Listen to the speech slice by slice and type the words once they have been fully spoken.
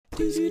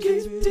How's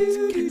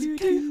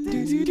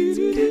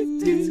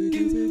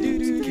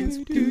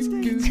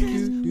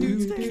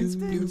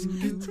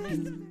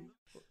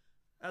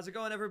it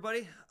going,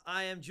 everybody?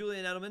 I am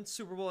Julian Edelman,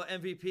 Super Bowl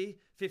MVP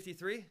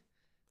 53.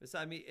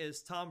 Beside me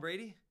is Tom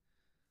Brady.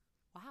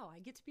 Wow, I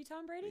get to be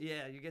Tom Brady?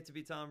 Yeah, you get to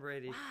be Tom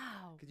Brady.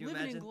 Wow, Could you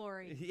living imagine? in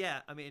glory. Yeah,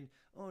 I mean,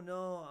 oh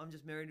no, I'm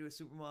just married to a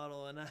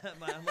supermodel and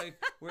I'm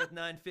like worth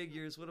 9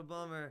 figures. What a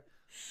bummer.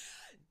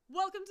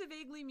 Welcome to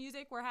Vaguely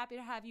Music. We're happy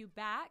to have you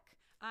back.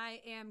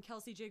 I am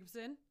Kelsey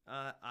Jacobson.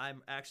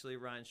 I'm actually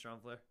Ryan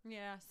Strumpler.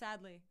 Yeah,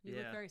 sadly. You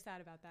look very sad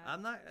about that.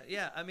 I'm not,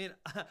 I mean,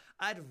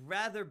 I'd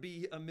rather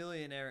be a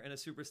millionaire and a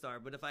superstar,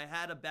 but if I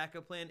had a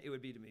backup plan, it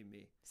would be to be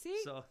me. See,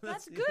 so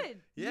that's good.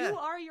 Yeah. You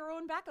are your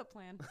own backup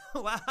plan.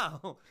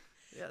 Wow.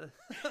 Yeah,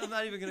 I'm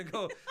not even going to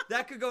go.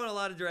 That could go in a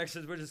lot of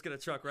directions. We're just going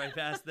to truck right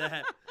past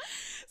that.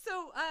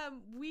 So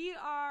we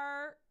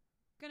are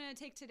going to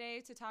take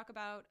today to talk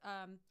about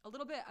a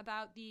little bit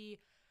about the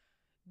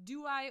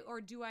do I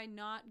or do I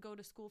not go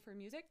to school for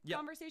music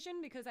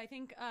conversation, because I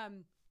think, I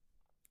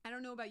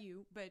don't know about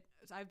you, but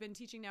I've been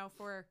teaching now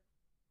for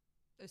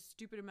a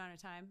stupid amount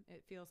of time.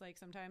 It feels like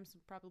sometimes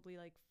probably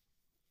like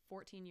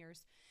 14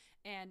 years.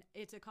 And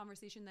it's a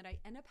conversation that I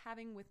end up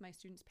having with my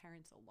students'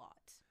 parents a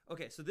lot.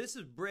 Okay, so this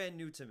is brand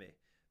new to me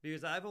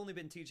because I've only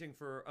been teaching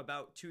for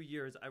about 2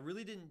 years. I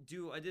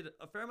did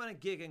a fair amount of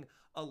gigging,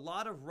 a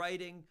lot of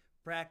writing,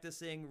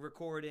 practicing,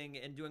 recording,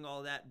 and doing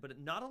all that, but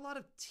not a lot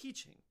of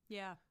teaching.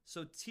 Yeah.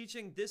 So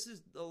teaching, this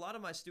is a lot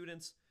of my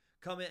students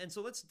come in. And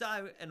so let's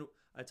dive. And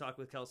I talked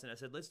with Kelsey and I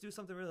said, let's do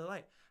something really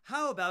light.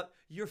 How about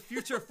your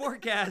future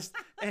forecast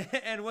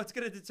and what's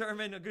going to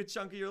determine a good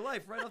chunk of your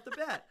life right off the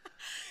bat?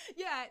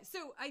 Yeah.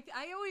 So I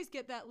always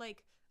get that,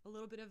 like, a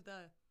little bit of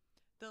the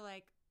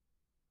like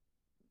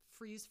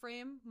freeze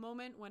frame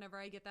moment whenever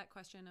I get that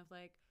question of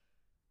like,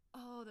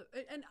 oh,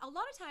 and a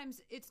lot of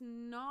times it's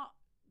not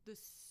the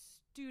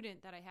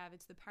student that I have,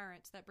 it's the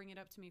parents that bring it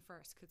up to me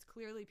first, because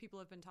clearly people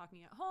have been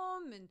talking at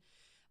home, and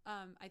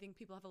I think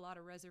people have a lot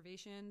of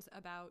reservations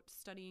about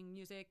studying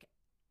music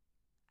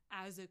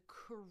as a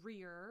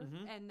career,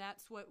 and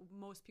that's what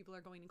most people are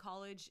going to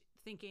college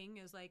thinking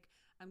is like,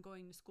 I'm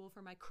going to school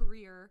for my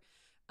career.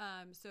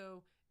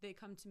 So they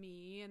come to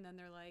me and then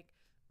they're like,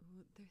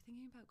 they're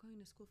thinking about going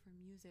to school for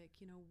music.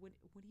 You know, what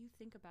do you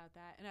think about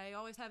that? And I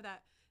always have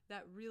that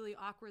really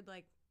awkward,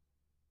 like,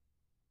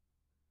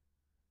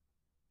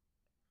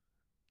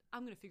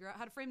 I'm going to figure out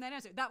how to frame that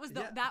answer.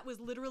 That was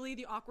literally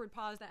the awkward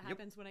pause that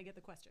happens when I get the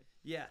question.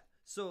 Yeah.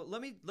 So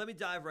let me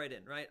dive right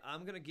in, right?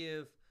 I'm going to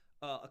give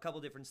a couple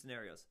different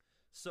scenarios.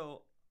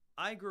 So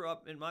I grew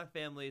up in my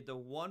family, the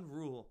one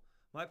rule,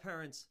 my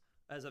parents,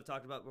 as I've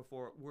talked about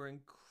before, were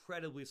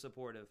incredibly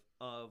supportive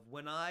of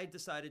when I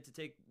decided to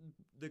take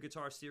the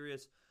guitar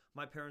serious.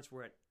 My parents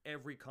were at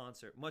every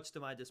concert, much to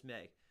my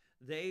dismay.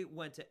 They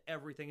went to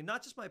everything, and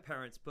not just my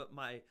parents, but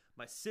my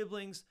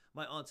siblings,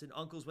 my aunts and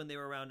uncles when they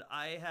were around.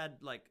 I had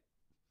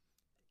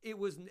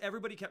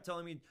everybody kept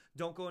telling me,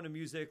 don't go into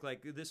music,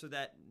 like this or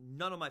that.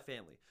 None of my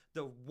family.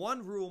 The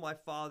one rule my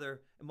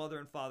mother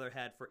and father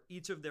had for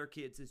each of their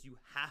kids is you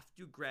have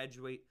to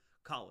graduate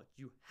college.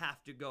 You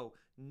have to go,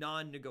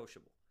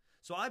 non-negotiable.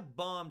 So I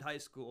bombed high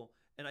school,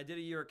 and I did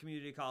a year at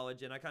community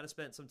college, and I kind of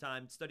spent some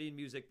time studying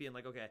music, being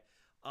like, okay,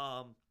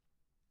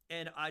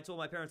 and I told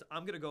my parents,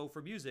 I'm going to go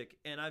for music.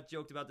 And I've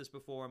joked about this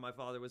before. And my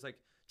father was like,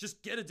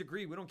 just get a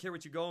degree. We don't care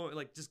what you go.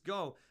 Like, just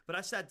go. But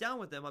I sat down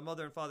with them. My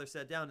mother and father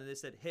sat down and they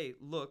said, hey,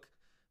 look,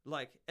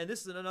 like, and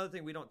this is another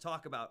thing we don't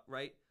talk about,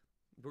 right?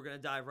 We're going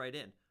to dive right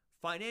in.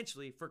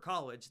 Financially for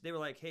college, they were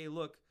like, hey,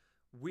 look,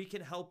 we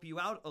can help you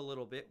out a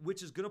little bit,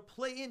 which is going to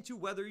play into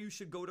whether you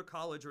should go to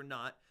college or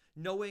not,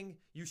 knowing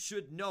you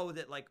should know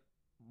that, like,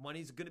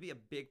 money's going to be a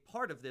big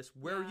part of this,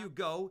 where you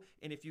go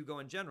and if you go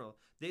in general.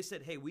 They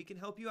said, hey, we can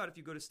help you out if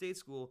you go to state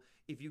school.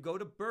 If you go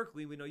to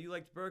Berkeley, we know you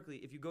liked Berkeley.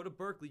 If you go to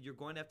Berkeley, you're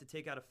going to have to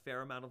take out a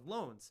fair amount of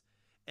loans.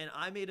 And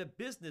I made a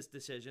business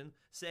decision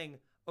saying,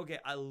 okay,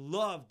 I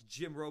loved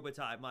Jim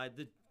Robitaille,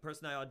 the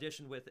person I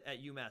auditioned with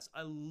at UMass.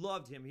 I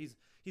loved him. He's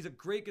a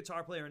great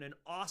guitar player and an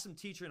awesome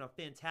teacher and a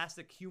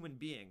fantastic human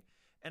being.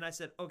 And I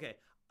said, okay,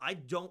 I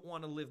don't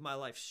want to live my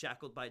life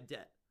shackled by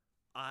debt.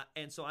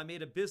 And so I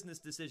made a business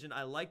decision.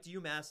 I liked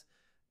UMass,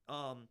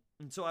 and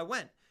so I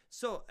went.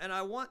 So, and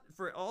I want,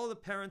 for all the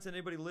parents and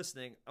anybody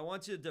listening, I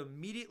want you to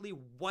immediately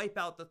wipe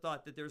out the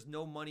thought that there's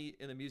no money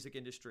in the music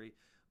industry,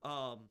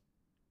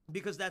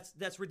 because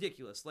that's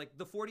ridiculous. Like,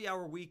 the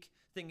 40-hour week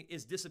thing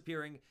is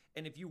disappearing,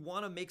 and if you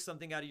want to make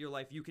something out of your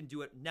life, you can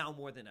do it now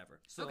more than ever.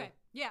 So, okay,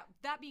 yeah.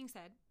 That being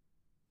said,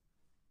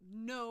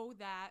 know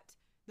that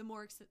the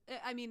more,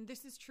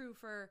 this is true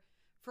for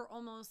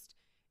almost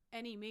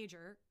any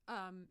major,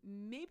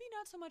 maybe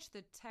not so much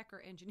the tech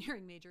or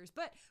engineering majors,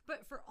 but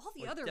for all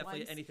the other definitely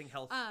ones, anything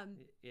health,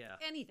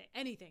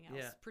 anything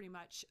else, pretty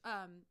much.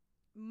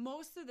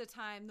 Most of the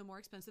time, the more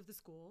expensive the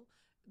school,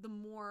 the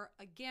more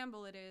a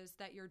gamble it is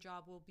that your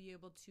job will be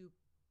able to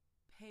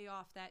pay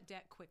off that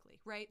debt quickly,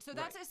 right? So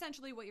that's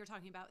essentially what you're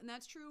talking about, and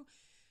that's true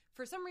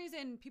for some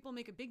reason, people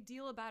make a big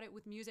deal about it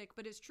with music,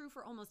 but it's true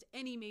for almost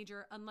any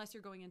major, unless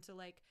you're going into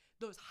like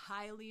those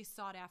highly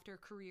sought after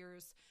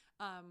careers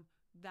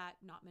that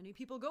not many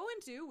people go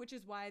into, which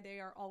is why they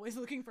are always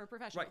looking for a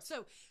professional. Right.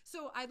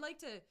 So I'd like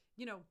to,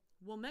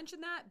 we'll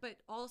mention that, but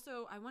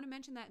also I want to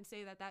mention that and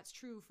say that that's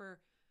true for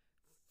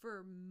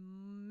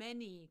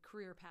many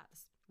career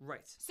paths.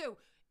 Right. So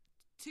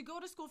to go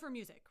to school for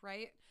music,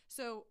 right?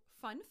 So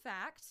fun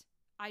fact,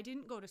 I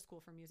didn't go to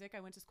school for music. I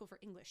went to school for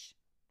English,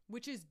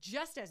 which is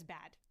just as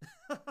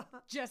bad.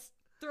 Just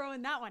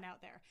throwing that one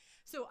out there.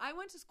 So I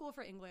went to school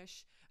for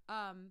English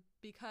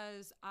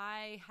because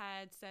I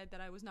had said that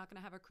I was not going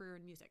to have a career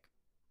in music.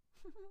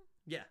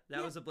 Yeah,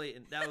 that was a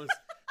blatant. That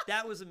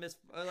was a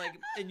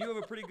and you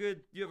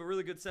have a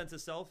really good sense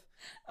of self,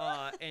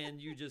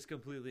 and you just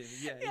completely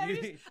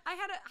I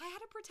had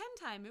a pretend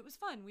time. It was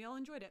fun. We all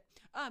enjoyed it.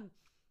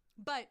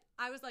 But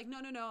I was like,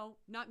 no,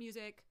 not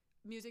music.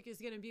 Music is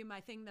going to be my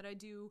thing that I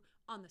do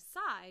on the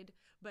side,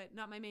 but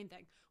not my main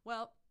thing.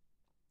 Well,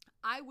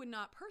 I would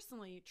not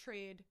personally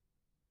trade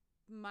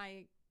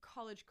my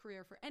college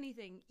career for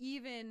anything,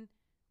 even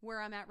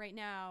where I'm at right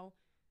now,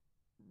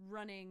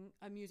 running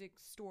a music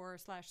store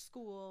 /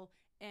 school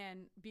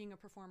and being a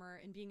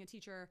performer and being a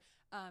teacher.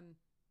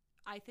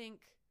 I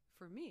think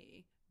for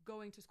me,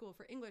 going to school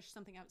for English,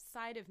 something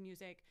outside of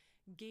music,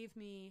 gave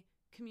me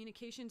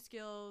communication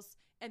skills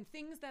and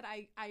things that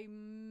I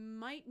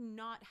might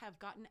not have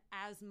gotten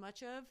as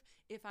much of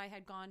if I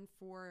had gone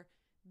for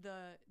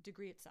the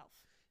degree itself.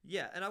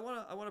 Yeah, and I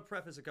want to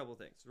preface a couple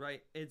things,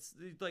 right? It's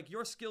like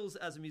your skills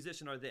as a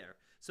musician are there.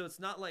 So it's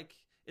not like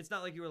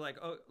you were like,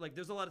 oh, like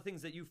there's a lot of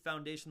things that you've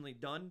foundationally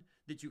done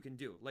that you can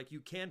do. Like you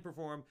can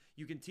perform,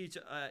 you can teach,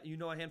 a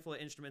handful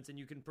of instruments, and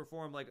you can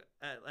perform like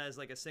as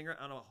like a singer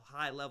on a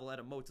high level at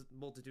a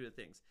multitude of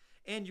things,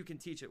 and you can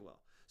teach it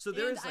well. So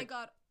there is like, I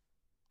got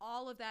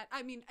all of that.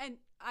 I mean, and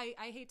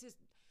I hate to,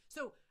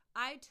 so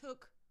I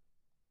took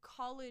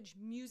college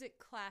music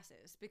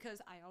classes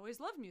because I always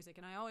loved music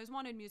and I always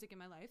wanted music in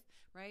my life,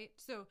 right?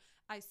 So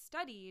I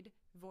studied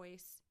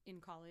voice in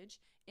college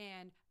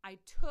and I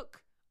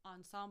took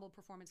ensemble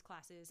performance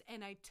classes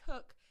and I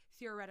took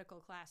theoretical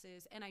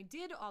classes and I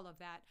did all of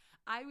that.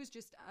 I was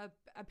just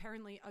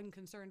apparently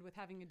unconcerned with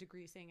having a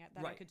degree saying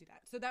that I could do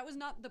that. So that was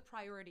not the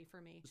priority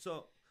for me.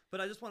 So, but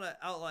I just want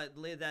to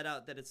lay that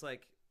out, that it's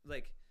like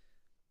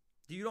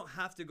you don't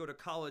have to go to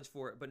college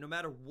for it, but no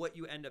matter what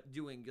you end up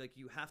doing, like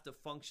you have to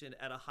function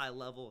at a high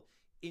level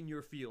in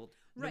your field,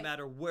 no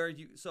matter where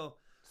you. So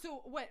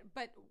what?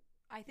 But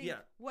I think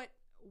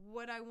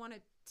what I want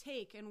to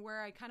take and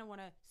where I kind of want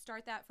to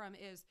start that from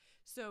is,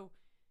 so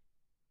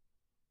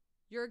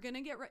you're gonna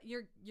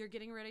you're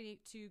getting ready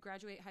to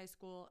graduate high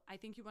school. I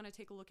think you want to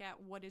take a look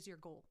at what is your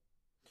goal.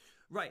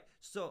 Right.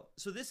 So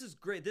this is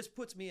great. This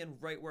puts me in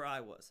right where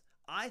I was.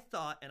 I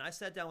thought, and I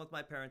sat down with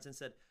my parents and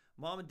said,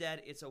 Mom and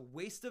Dad, it's a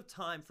waste of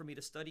time for me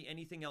to study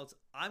anything else.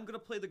 I'm going to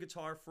play the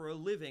guitar for a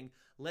living.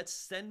 Let's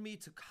send me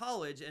to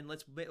college and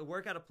let's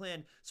work out a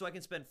plan so I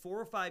can spend 4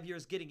 or 5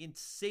 years getting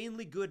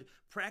insanely good,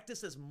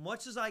 practice as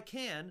much as I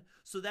can,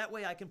 so that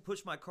way I can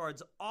push my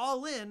cards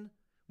all in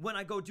when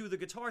I go do the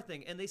guitar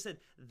thing. And they said,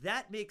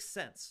 that makes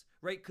sense,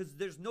 right? Because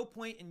there's no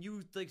point in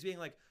you like being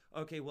like,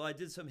 okay, well, I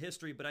did some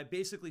history, but I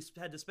basically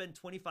had to spend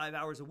 25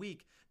 hours a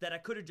week that I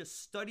could have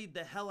just studied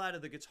the hell out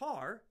of the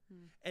guitar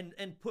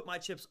and put my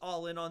chips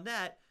all in on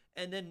that.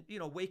 And then,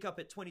 wake up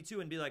at 22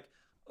 and be like,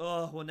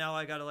 oh, well, now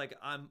I got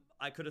to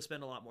I could have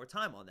spent a lot more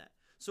time on that.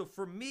 So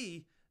for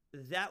me,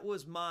 that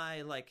was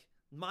my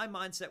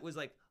mindset was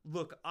like,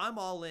 look, I'm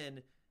all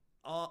in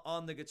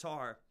on the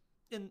guitar.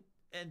 And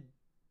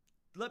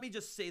let me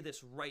just say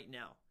this right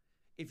now.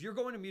 If you're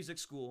going to music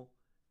school,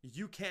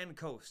 you can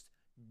coast.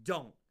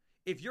 Don't.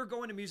 If you're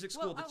going to music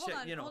school to check,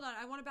 Hold on.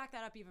 I want to back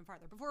that up even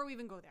farther before we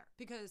even go there,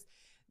 because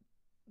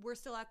we're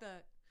still at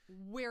the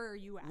where are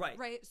you at,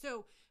 right?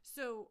 So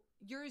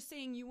you're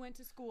saying you went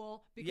to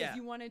school because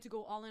you wanted to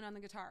go all in on the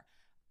guitar.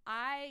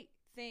 I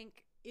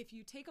think if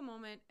you take a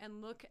moment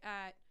and look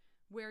at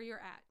where you're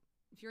at,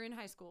 if you're in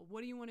high school, what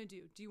do you want to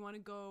do? Do you want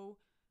to go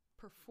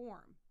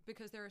perform?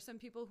 Because there are some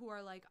people who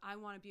are like, I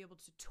want to be able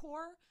to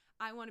tour.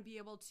 I want to be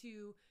able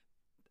to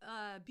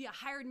be a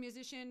hired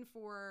musician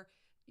for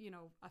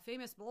a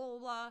famous blah, blah,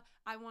 blah.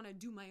 I want to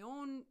do my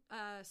own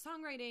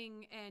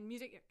songwriting and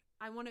music.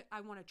 I want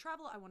to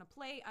travel. I want to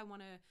play. I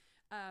want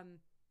to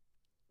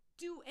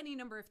do any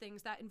number of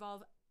things that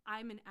involve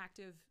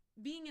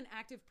being an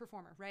active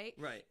performer, right?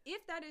 Right.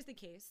 If that is the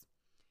case,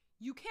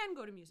 you can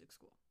go to music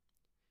school.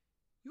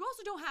 You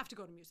also don't have to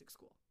go to music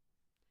school,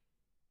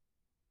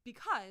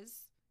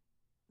 because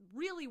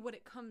really what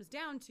it comes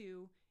down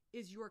to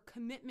is your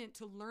commitment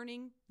to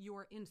learning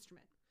your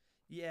instrument.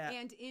 Yeah.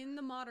 And in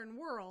the modern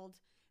world,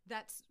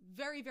 that's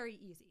very, very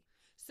easy.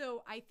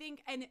 So I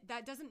think, and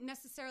that doesn't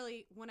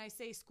necessarily, when I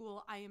say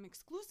school, I am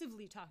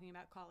exclusively talking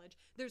about college.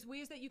 There's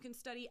ways that you can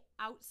study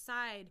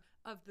outside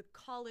of the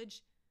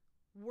college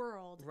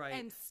world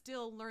and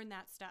still learn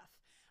that stuff.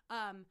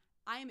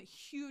 I am a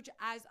huge,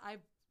 as I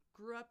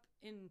grew up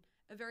in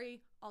a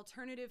very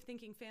alternative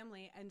thinking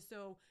family, and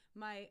so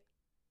my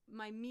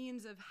my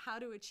means of how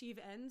to achieve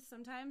ends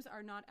sometimes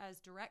are not as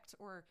direct,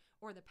 or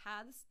the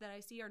paths that I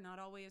see are not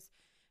always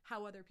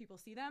how other people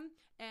see them.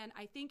 And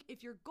I think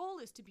if your goal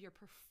is to be a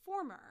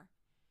performer,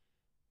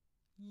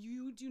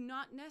 you do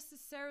not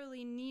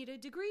necessarily need a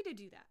degree to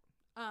do that.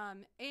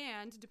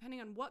 And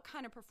depending on what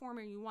kind of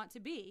performer you want to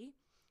be,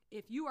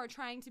 if you are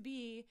trying to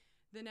be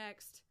the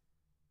next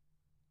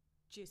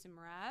Jason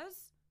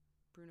Mraz,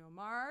 Bruno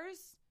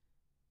Mars,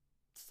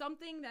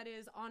 something that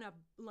is on a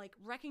like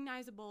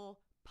recognizable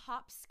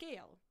pop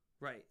scale,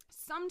 Right.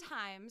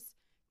 sometimes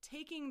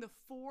taking the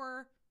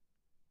 4+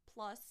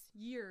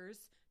 years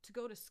to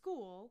go to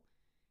school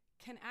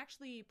can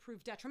actually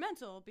prove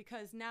detrimental,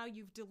 because now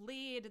you've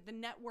delayed the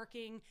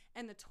networking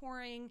and the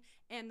touring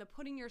and the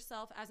putting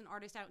yourself as an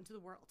artist out into the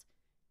world.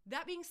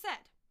 That being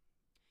said,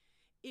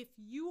 if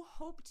you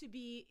hope to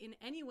be in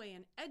any way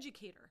an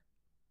educator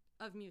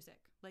of music,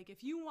 like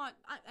if you want,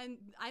 and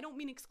I don't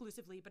mean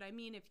exclusively, but I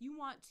mean if you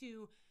want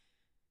to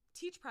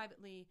teach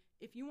privately,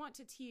 if you want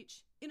to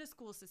teach in a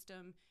school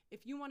system,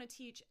 if you want to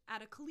teach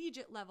at a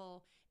collegiate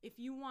level, if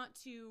you want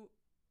to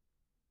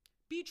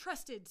be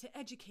trusted to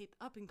educate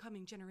the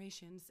up-and-coming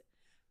generations,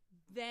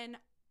 then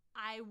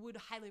I would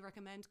highly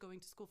recommend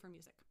going to school for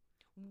music.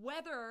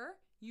 Whether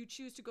you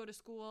choose to go to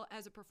school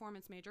as a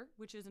performance major,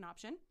 which is an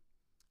option,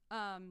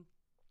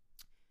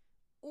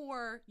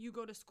 or you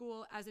go to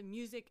school as a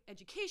music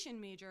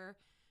education major,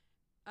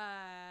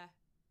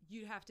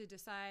 you have to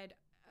decide.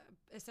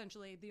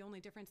 Essentially, the only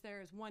difference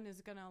there is one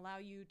is going to allow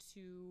you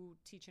to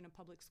teach in a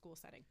public school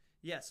setting.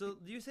 Yeah, so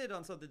you said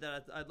on something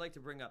that I'd like to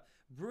bring up.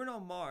 Bruno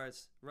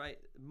Mars, right,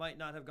 might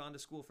not have gone to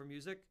school for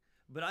music,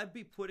 but I'd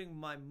be putting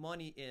my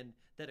money in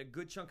that a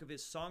good chunk of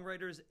his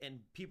songwriters and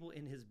people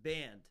in his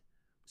band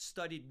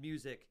studied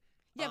music.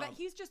 Yeah, but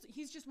he's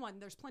just one.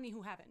 There's plenty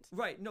who haven't.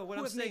 Right. No, what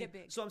who I'm have made saying. it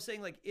big. So I'm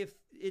saying, like, if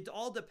it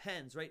all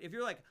depends, right? If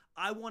you're like,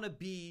 I want to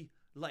be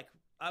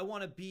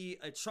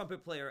a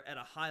trumpet player at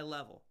a high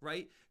level,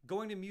 right?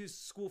 Going to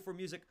school for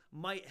music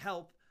might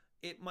help.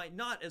 It might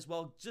not as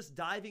well. Just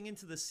diving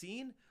into the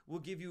scene will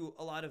give you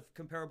a lot of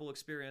comparable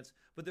experience.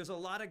 But there's a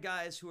lot of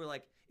guys who are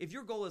like, if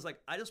your goal is like,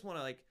 I just want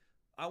to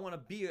I want to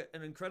be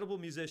an incredible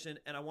musician,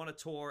 and I want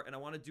to tour, and I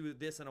want to do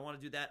this, and I want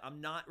to do that. I'm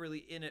not really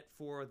in it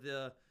for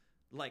the,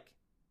 like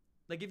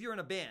if you're in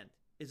a band,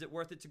 is it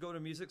worth it to go to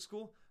music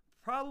school?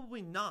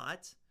 Probably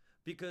not,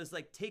 because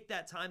like take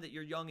that time that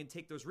you're young and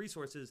take those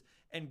resources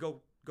and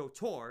go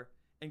tour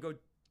and go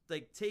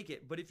like take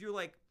it. But if you're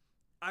like,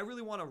 I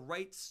really want to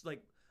write,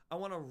 like I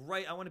want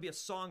to be a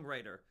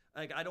songwriter.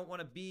 Like I don't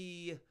want to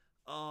be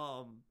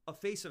a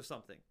face of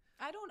something.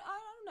 I don't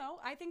know.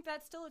 I think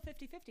that's still a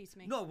 50-50 to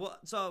me. No, well,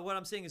 so what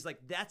I'm saying is like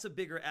that's a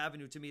bigger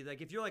avenue to me.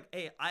 Like if you're like,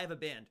 hey, I have a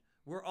band.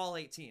 We're all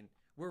 18.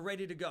 We're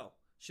ready to go.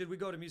 Should we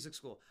go to music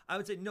school? I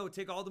would say no.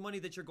 Take all the money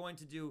that you're going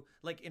to do,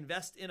 like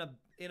invest in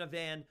a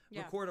van,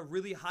 record a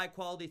really high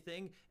quality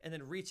thing, and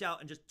then reach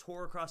out and just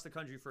tour across the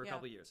country for a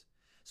couple years.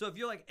 So if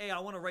you're like, hey, I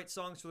want to write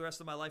songs for the rest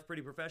of my life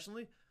pretty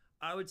professionally,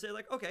 I would say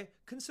like, okay,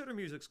 consider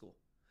music school.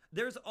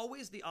 There's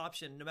always the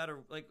option, no matter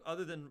like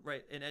other than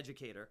an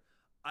educator,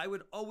 I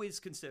would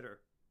always consider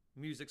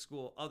music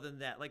school. Other than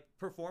that, like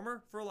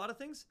performer for a lot of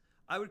things,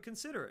 I would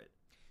consider it.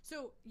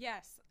 So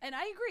yes, and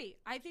I agree.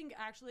 I think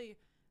actually.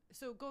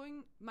 So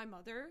my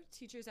mother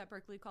teaches at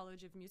Berklee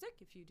College of Music,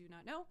 if you do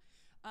not know.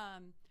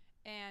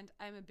 And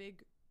I'm a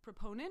big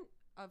proponent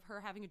of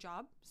her having a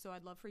job. So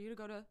I'd love for you to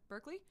go to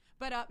Berklee.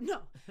 But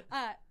no,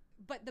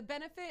 but the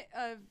benefit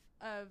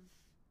of,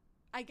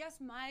 I guess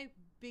my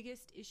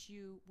biggest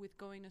issue with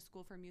going to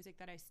school for music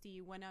that I see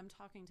when I'm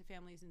talking to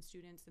families and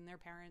students and their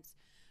parents,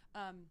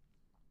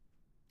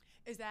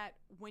 is that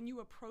when you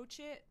approach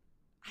it,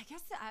 I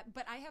guess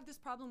but I have this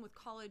problem with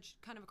college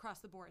kind of across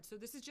the board. So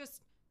this is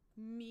just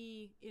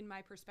me in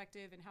my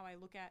perspective and how I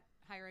look at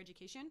higher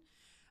education,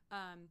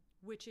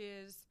 which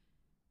is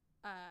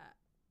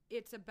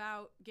it's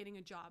about getting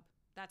a job.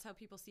 That's how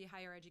people see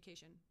higher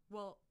education.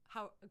 Well,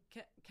 how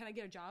can I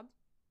get a job?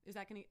 Is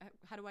that going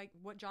to,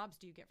 what jobs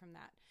do you get from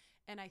that?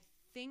 And I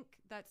think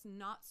that's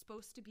not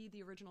supposed to be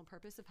the original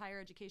purpose of higher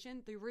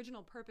education. The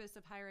original purpose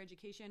of higher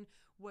education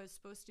was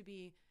supposed to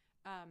be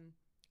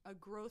a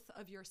growth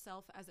of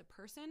yourself as a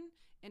person,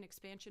 an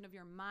expansion of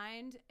your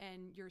mind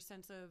and your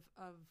sense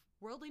of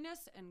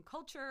worldliness and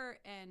culture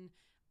and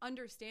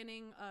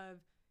understanding of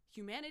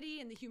humanity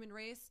and the human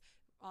race.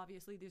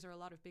 Obviously, these are a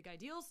lot of big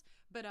ideals,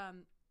 but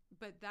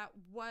that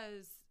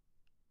was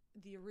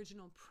the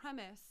original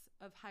premise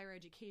of higher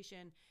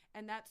education,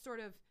 and that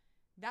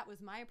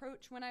was my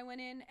approach when I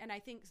went in. And I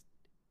think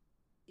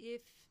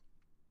if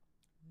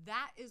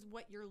that is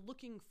what you're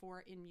looking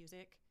for in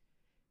music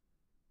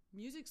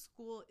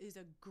school is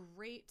a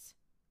great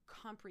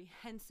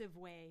comprehensive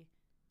way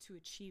to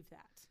achieve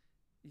that.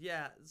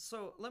 Yeah,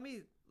 so let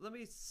me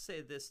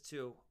say this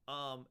too.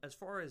 As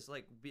far as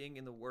like being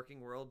in the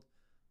working world,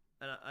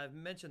 and I've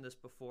mentioned this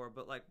before,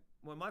 but like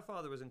when my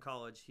father was in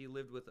college, he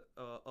lived with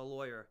a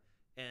lawyer,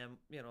 and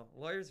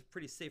lawyer's a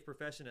pretty safe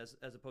profession as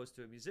opposed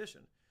to a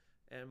musician.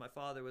 And my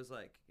father was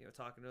like,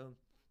 talking to him,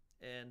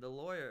 and the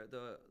lawyer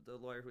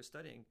who was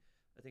studying,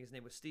 I think his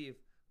name was Steve,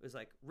 was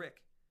like,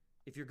 Rick,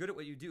 if you're good at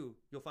what you do,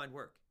 you'll find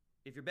work.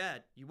 If you're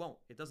bad, you won't.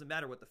 It doesn't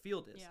matter what the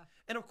field is. Yeah.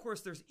 And of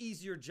course, there's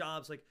easier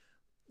jobs. Like,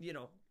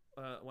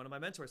 one of my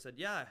mentors said,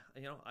 yeah,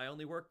 I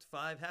only worked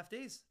 5 half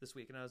days this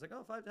week. And I was like,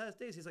 oh, 5 half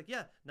days. He's like,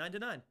 yeah, 9 to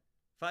 9,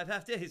 5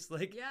 half days.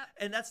 Like, yeah.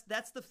 And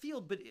that's the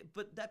field.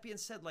 But that being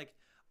said, like,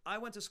 I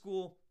went to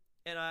school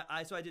and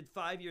I did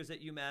 5 years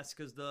at UMass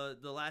because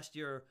the last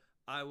year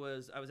I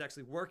was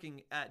actually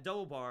working at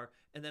Double Bar,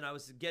 and then I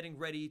was getting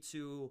ready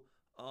to,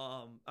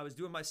 I was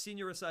doing my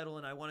senior recital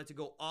and I wanted to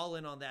go all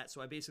in on that.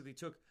 So I basically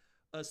took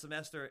a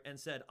semester and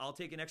said, I'll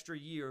take an extra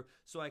year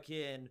so I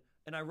can,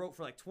 and I wrote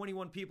for like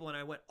 21 people and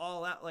I went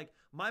all out. Like,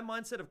 my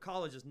mindset of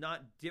college is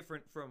not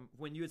different from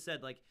when you had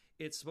said, like,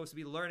 it's supposed to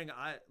be learning.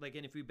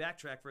 And if we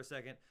backtrack for a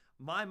second,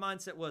 my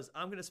mindset was,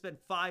 I'm going to spend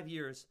 5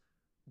 years,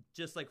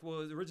 just like,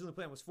 well, the original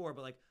plan was 4,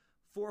 but like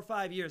 4 or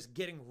 5 years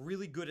getting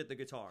really good at the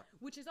guitar.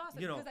 Which is awesome,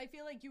 because I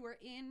feel like you were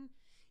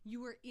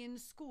in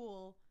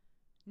school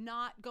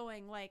not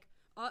going like,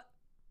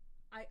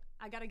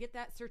 I got to get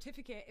that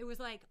certificate. It was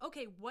like,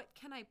 okay, what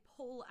can I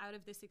pull out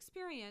of this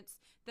experience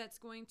that's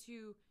going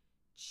to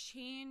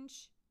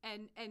change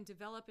and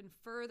develop and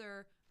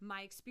further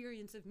my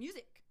experience of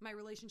music, my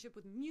relationship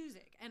with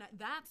music? And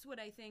that's what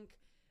I think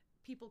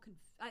people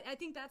I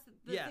think that's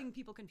the thing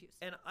people confuse.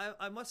 And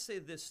I must say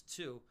this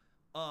too.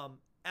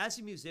 As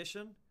a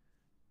musician,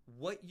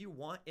 what you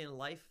want in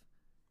life,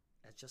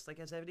 just like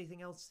as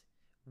anything else,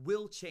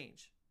 will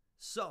change.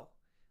 So,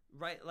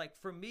 right, like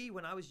for me,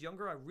 when I was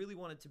younger, I really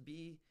wanted to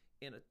be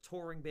in a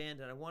touring band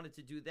and I wanted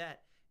to do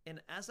that.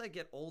 And as I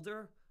get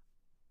older,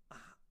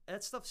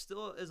 that stuff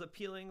still is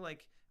appealing,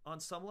 like on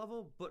some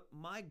level, but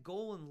my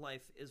goal in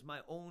life is my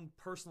own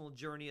personal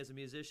journey as a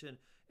musician,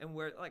 and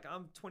where, like,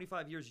 I'm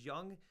 25 years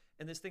young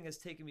and this thing has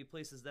taken me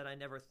places that I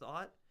never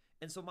thought.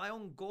 And so my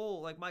own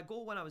goal, like my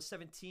goal when I was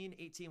 17,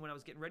 18, when I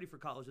was getting ready for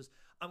college is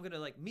I'm going to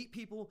like meet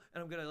people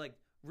and I'm going to like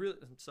really,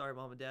 I'm sorry,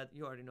 mom and dad,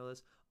 you already know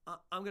this.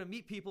 I'm going to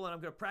meet people and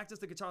I'm going to practice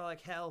the guitar like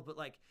hell. But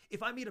like,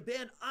 if I meet a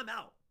band, I'm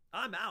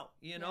out,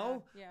 you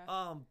know?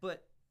 Yeah.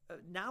 But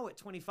now at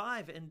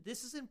 25, and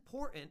this is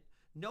important,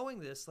 knowing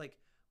this, like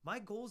my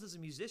goals as a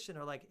musician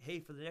are like, hey,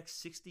 for the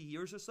next 60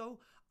 years or so,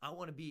 I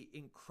want to be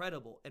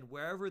incredible. And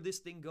wherever this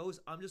thing goes,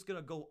 I'm just going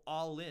to go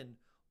all in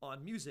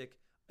on music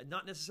and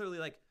not necessarily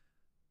like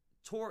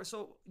tour.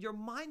 So your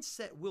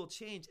mindset will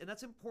change, and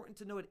that's important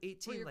to know at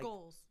 18. Or your like,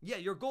 goals. Yeah,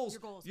 your goals.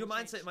 Your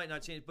mindset change. might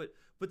not change, but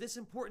that's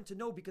important to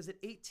know, because at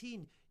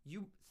 18,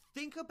 you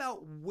think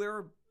about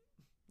where.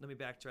 Let me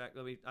backtrack.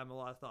 I'm a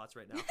lot of thoughts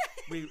right now.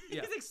 He's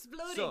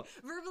exploding,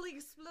 verbally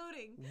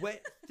exploding.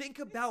 Think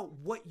about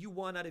what you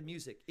want out of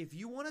music. If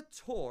you want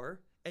to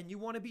tour and you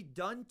want to be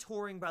done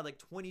touring by like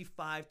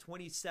 25,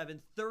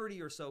 27,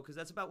 30 or so, because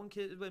that's about when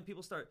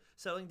people start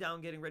settling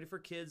down, getting ready for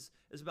kids.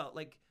 It's about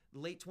like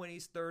late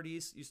 20s,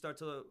 30s. You start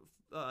to,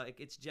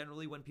 it's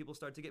generally when people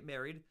start to get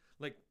married,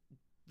 like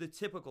the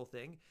typical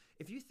thing.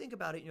 If you think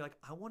about it and you're like,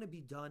 I want to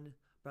be done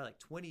by like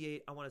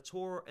 28, I want to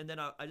tour, and then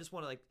I just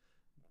want to like,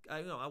 I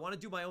don't know, I want to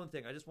do my own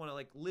thing. I just want to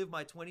like live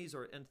my 20s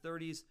and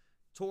 30s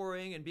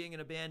touring and being in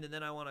a band, and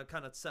then I want to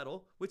kind of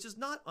settle, which is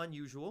not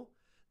unusual.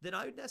 Then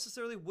I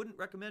necessarily wouldn't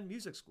recommend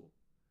music school,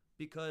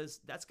 because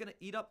that's going to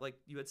eat up, like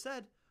you had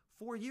said,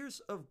 4 years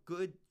of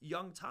good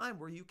young time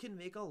where you can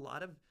make a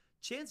lot of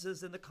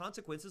chances and the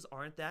consequences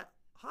aren't that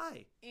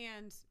high.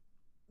 And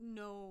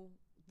know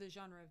the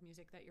genre of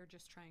music that you're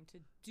just trying to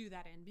do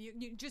that in.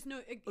 You just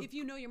know, if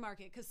you know your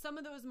market, because some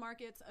of those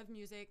markets of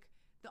music,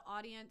 the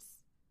audience,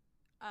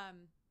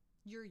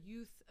 your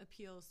youth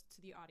appeals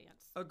to the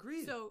audience.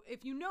 Agreed. So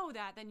if you know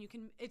that, then you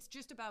can, it's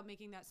just about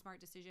making that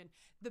smart decision.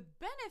 The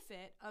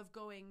benefit of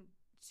going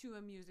to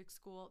a music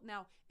school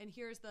now, and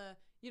here's the,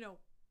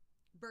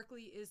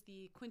 Berklee is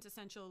the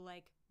quintessential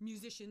like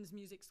musicians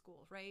music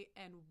school, right?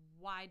 And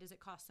why does it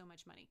cost so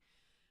much money?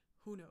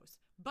 Who knows?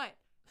 But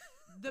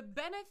the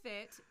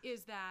benefit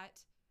is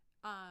that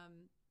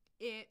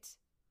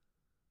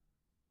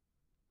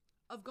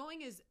of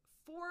going is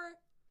for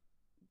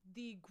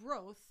the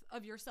growth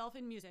of yourself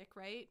in music,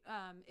 right?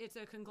 It's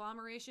a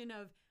conglomeration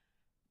of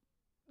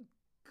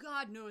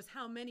God knows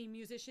how many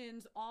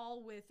musicians,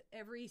 all with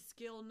every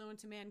skill known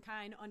to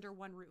mankind under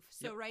one roof.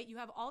 So, Yep. Right, you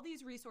have all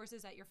these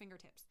resources at your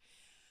fingertips.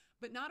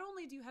 But not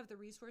only do you have the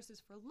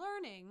resources for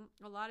learning,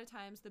 a lot of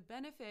times the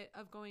benefit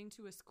of going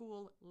to a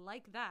school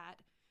like that,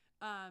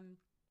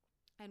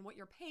 and what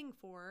you're paying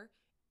for,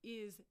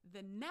 is the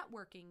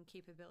networking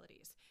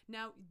capabilities.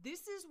 Now,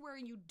 this is where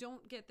you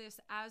don't get this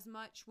as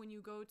much when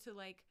you go to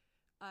like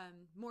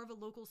more of a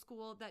local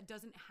school that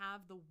doesn't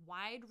have the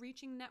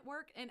wide-reaching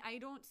network. And I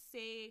don't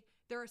say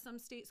there are some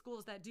state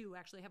schools that do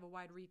actually have a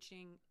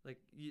wide-reaching.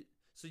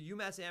 So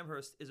UMass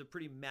Amherst is a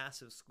pretty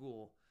massive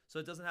school. So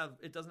it doesn't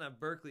have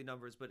Berklee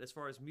numbers, but as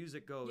far as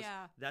music goes,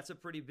 Yeah. that's a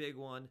pretty big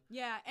one.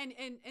 Yeah,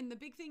 and the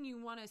big thing you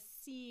want to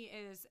see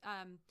is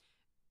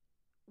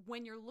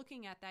when you're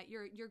looking at that,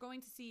 you're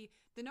going to see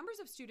the numbers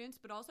of students,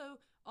 but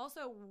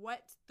also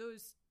what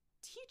those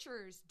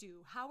teachers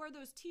do. How are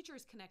those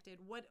teachers connected?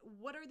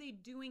 What are they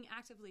doing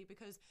actively?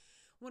 Because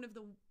one of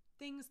the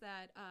things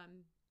that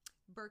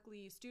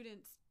Berklee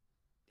students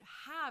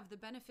have the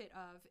benefit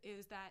of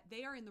is that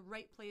they are in the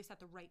right place at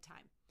the right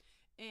time,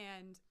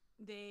 and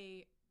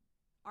they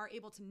are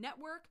able to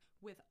network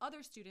with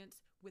other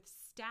students, with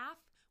staff,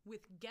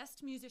 with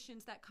guest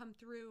musicians that come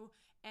through,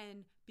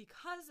 and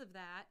because of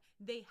that,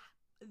 they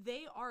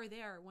are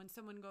there when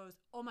someone goes,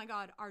 oh my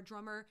God, our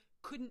drummer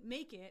couldn't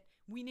make it,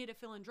 we need a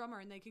fill-in drummer,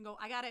 and they can go,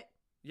 I got it.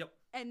 Yep.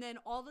 And then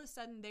all of a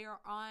sudden they are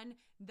on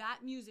that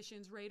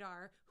musician's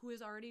radar who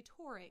is already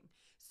touring.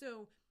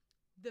 So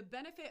the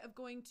benefit of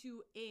going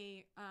to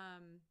a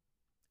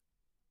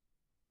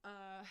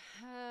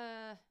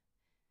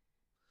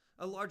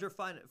larger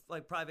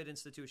private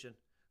institution,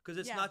 because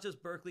it's not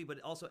just Berklee,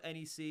 but also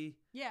NEC,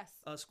 yes,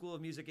 School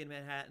of Music in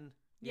Manhattan.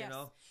 You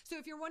know? So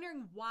if you're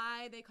wondering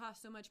why they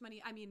cost so much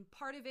money, I mean,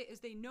 part of it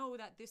is they know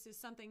that this is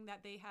something that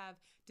they have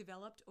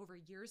developed over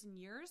years and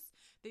years.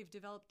 They've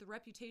developed the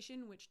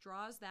reputation, which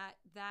draws that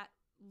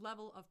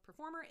level of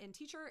performer and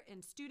teacher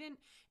and student.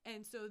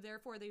 And so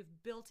therefore they've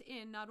built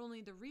in not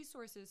only the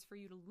resources for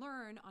you to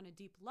learn on a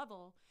deep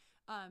level,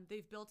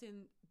 they've built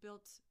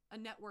a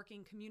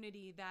networking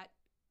community that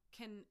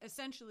can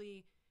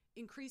essentially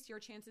increase your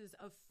chances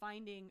of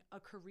finding a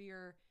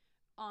career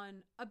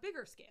on a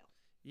bigger scale.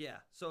 Yeah.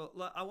 So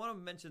I want to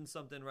mention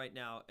something right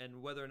now,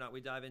 and whether or not we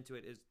dive into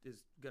it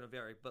is going to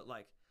vary. But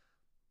like,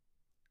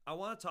 I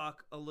want to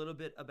talk a little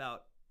bit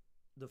about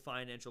the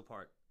financial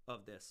part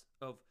of this,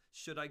 of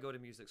should I go to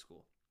music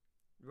school,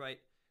 right?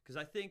 Because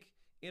I think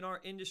in our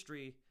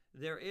industry,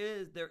 there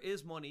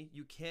is money.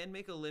 You can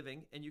make a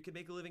living, and you can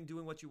make a living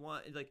doing what you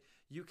want. Like,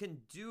 you can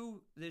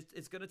do this.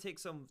 It's going to take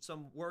some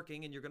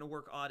working, and you're going to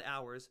work odd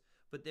hours,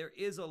 but there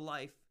is a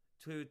life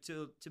to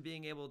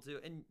being able to,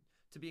 and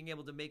to being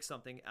able to make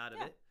something out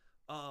of it.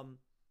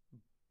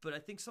 But I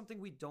think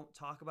something we don't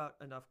talk about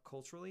enough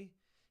culturally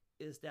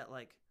is that,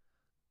 like,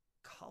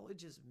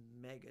 college is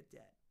mega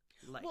debt.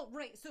 Like, well,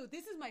 right. So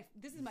this is my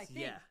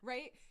thing,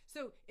 right?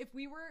 So if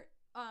we were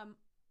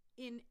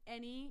in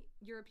any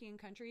European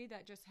country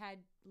that just had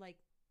like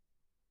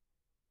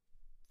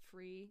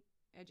free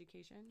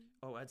education,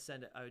 I'd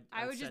send it.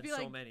 I would just be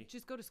like, many.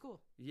 Just go to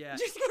school. Yeah,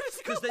 just go to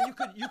school. Because then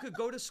you could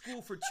go to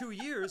school for 2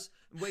 years,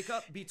 wake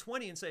up, be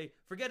 20, and say,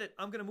 forget it,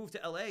 I'm gonna move to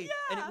LA,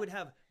 and it would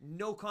have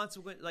no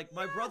consequence. Like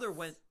my brother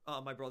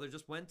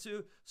just went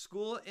to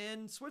school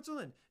in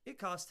Switzerland. It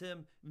cost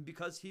him,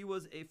 because he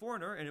was a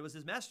foreigner and it was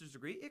his master's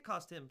degree, it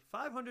cost him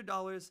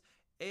 $500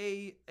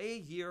 a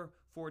year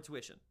for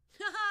tuition.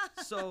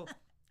 So,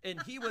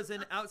 and he was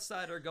an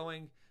outsider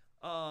going,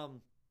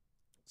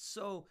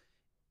 so.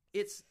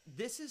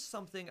 This is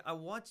something I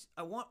want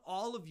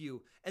all of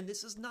you, and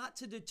this is not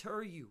to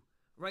deter you,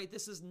 right?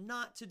 This is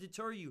not to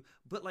deter you,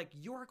 but like,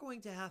 you're going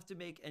to have to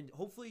make, and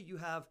hopefully you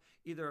have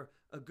either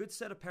a good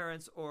set of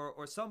parents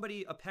or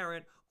somebody, a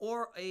parent,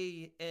 or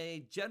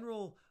a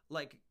general,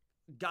 like,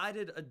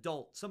 guided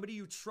adult, somebody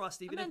you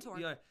trust, even a mentor.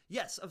 If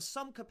yes, of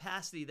some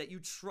capacity that you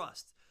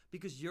trust,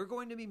 because you're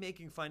going to be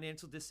making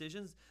financial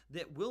decisions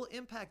that will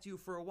impact you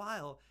for a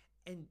while.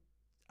 And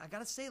I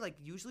gotta say, like,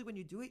 usually when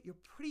you do it, you're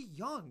pretty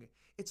young.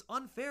 It's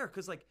unfair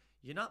because, like,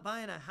 you're not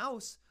buying a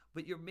house,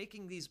 but you're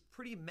making these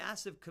pretty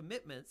massive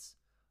commitments.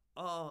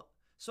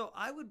 So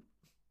I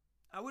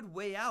would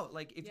weigh out,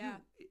 like, if you,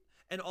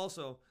 and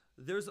also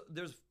there's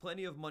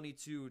plenty of money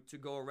to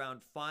go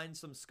around. Find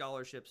some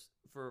scholarships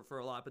for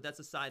a lot, but that's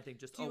a side thing.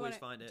 Just always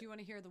find it. Do you want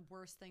to hear the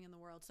worst thing in the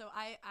world? So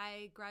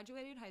I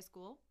graduated high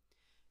school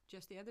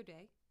just the other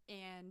day,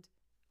 and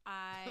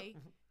I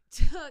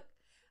took.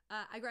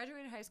 I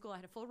graduated high school. I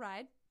had a full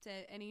ride to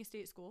any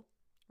state school,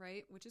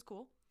 right? Which is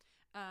cool.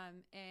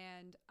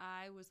 And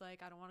I was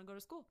like, I don't want to go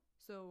to school.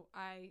 So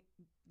I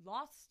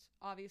lost,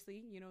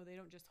 obviously, they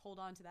don't just hold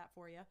on to that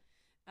for you.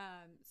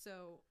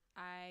 So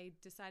I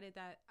decided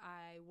that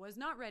I was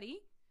not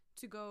ready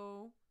to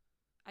go.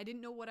 I didn't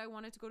know what I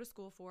wanted to go to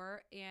school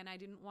for, and I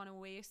didn't want to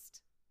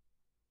waste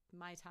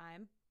my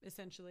time,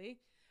 essentially,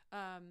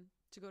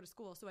 to go to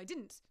school. So I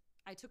didn't.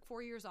 I took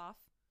 4 years off.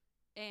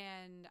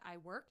 And I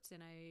worked,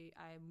 and I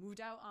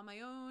moved out on my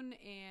own,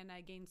 and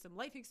I gained some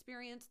life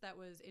experience that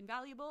was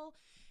invaluable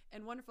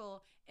and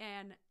wonderful.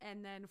 And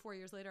then 4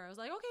 years later, I was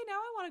like, okay, now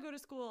I want to go to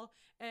school.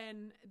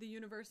 And the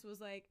universe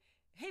was like,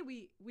 hey,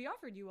 we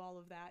offered you all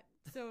of that.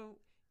 So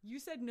you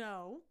said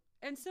no.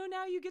 And so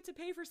now you get to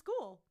pay for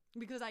school,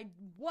 because I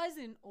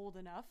wasn't old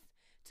enough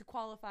to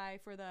qualify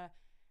for the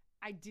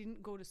I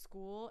didn't go to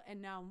school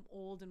and now I'm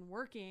old and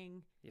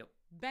working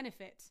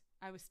benefit.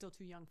 I was still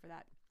too young for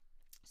that.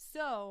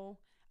 So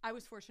I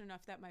was fortunate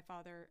enough that my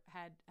father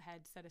had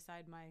set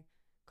aside my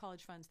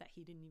college funds that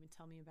he didn't even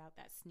tell me about,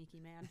 that sneaky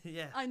man,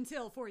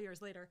 until 4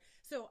 years later.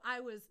 So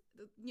I was,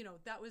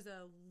 that was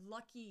a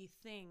lucky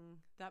thing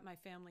that my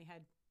family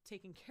had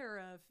taken care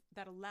of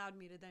that allowed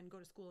me to then go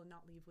to school and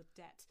not leave with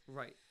debt.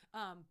 Right.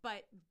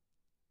 But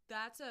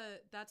that's a,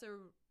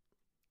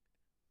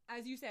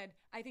 as you said,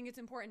 I think it's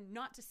important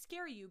not to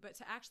scare you, but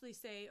to actually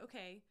say,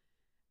 okay,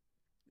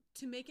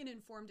 to make an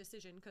informed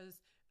decision,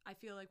 because I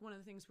feel like one of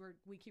the things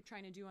we keep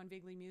trying to do on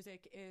Vaguely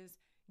Music is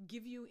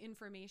give you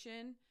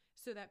information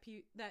so that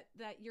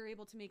that you're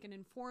able to make an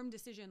informed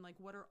decision. Like,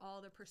 what are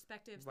all the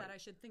perspectives Right. that I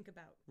should think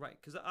about? Right,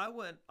 because I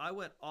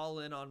went all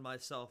in on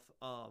myself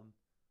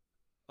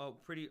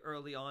pretty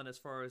early on as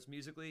far as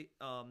musically,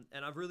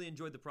 and I've really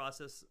enjoyed the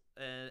process,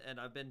 and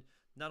I've been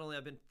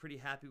pretty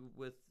happy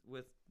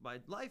with my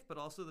life, but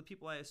also the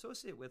people I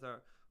associate with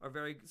are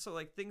very, so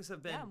like things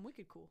have been, Yeah, I'm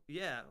wicked cool.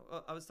 yeah,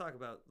 I was talking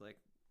about like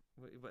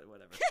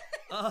whatever.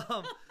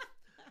 um,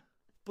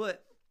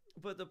 but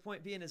the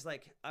point being is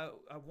like I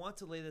want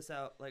to lay this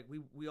out, like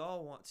we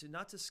all want to,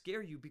 not to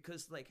scare you,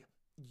 because like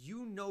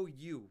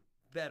you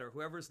better,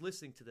 whoever's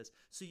listening to this.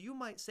 So you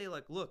might say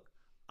like, look,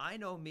 I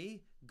know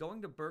me,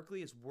 going to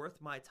Berklee is worth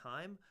my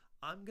time.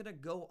 I'm going to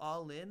go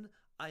all in.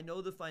 I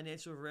know the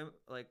financial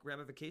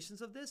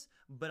ramifications of this,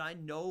 but I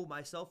know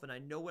myself and I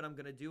know what I'm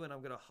going to do, and I'm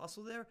going to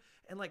hustle there.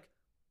 And like,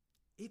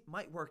 it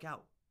might work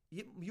out.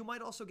 You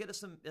might also get a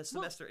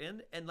semester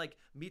in and like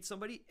meet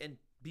somebody and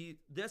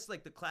that's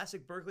like the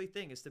classic Berklee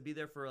thing, is to be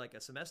there for like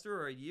a semester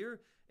or a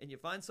year, and you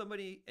find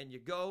somebody and you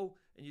go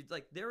and you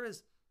like,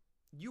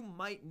 you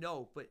might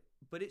know,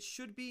 but it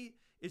should be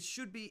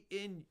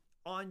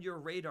on your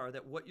radar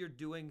that what you're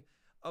doing.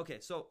 Okay,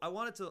 so I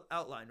wanted to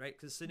outline, right?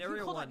 Because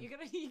scenario Hold one. on, you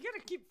gotta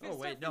keep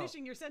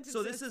finishing your sentences.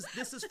 So this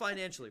is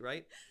financially,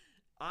 right?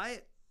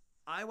 I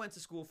went to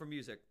school for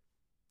music.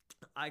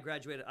 I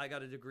graduated. I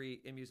got a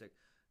degree in music.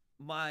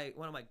 One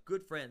of my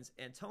good friends,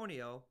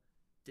 Antonio,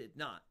 did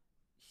not.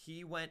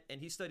 He went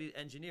and he studied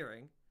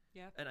engineering.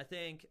 Yeah. And I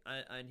think,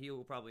 and he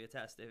will probably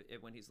attest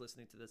when he's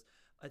listening to this,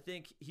 I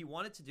think he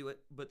wanted to do it,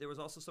 but there was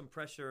also some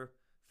pressure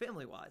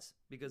family-wise,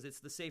 because it's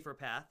the safer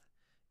path.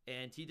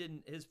 And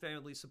his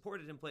family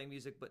supported him playing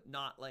music, but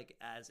not like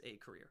as a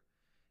career.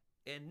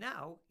 And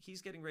now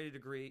he's getting ready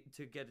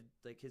to get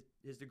like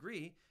his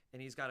degree,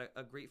 and he's got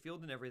a great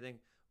field and everything,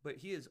 but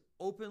he is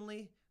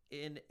openly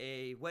in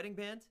a wedding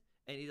band,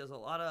 and he does a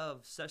lot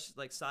of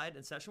side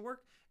and session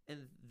work,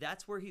 and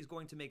that's where he's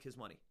going to make his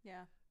money.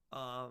 Yeah.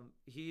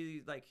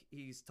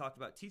 He's talked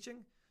about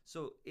teaching,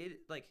 so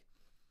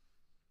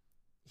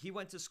he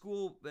went to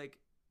school, like,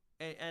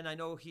 and I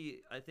know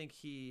I think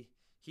he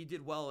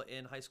did well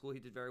in high school. He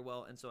did very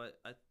well, and so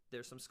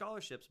there's some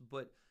scholarships,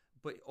 but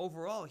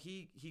overall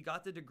he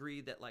got the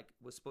degree that like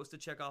was supposed to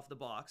check off the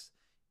box,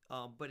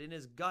 but in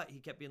his gut he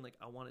kept being like,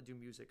 I want to do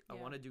music, I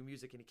want to do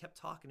music, and he kept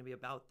talking to me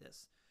about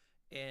this.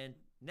 And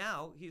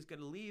now he's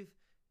gonna leave,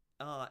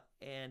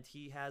 and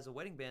he has a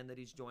wedding band that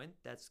he's joined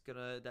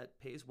that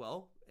pays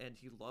well, and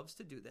he loves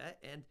to do that,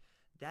 and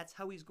that's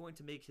how he's going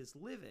to make his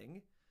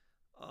living.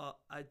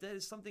 That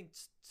is something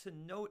to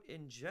note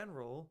in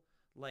general,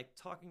 like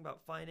talking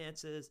about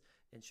finances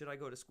and should I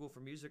go to school for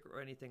music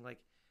or anything. Like,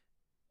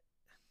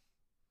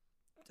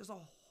 there's a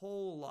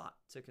whole lot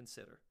to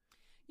consider.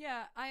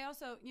 Yeah, I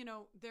also,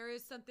 there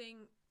is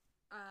something,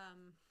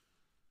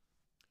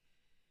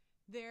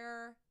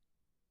 there's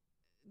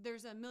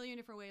a million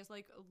different ways,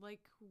 like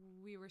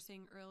we were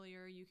saying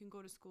earlier. You can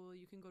go to school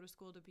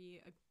to be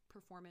a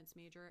performance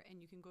major,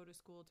 and you can go to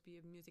school to be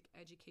a music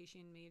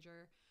education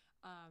major.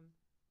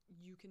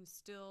 You can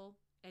still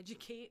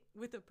educate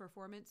with a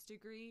performance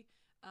degree.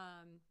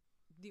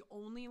 The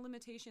only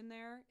limitation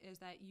there is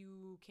that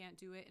you can't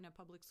do it in a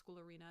public school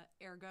arena.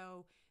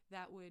 Ergo,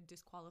 that would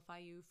disqualify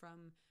you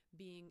from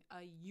being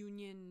a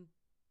union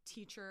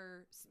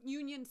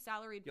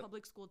salaried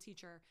public school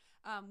teacher,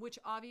 which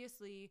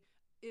obviously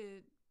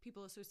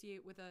people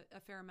associate with a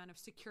fair amount of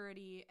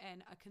security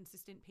and a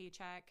consistent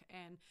paycheck.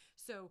 And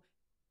so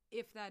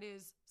if that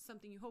is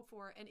something you hope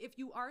for, and if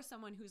you are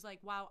someone who's like,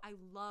 wow, I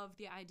love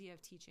the idea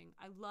of teaching,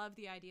 I love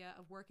the idea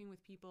of working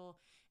with people,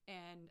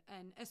 and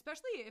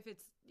especially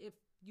if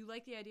you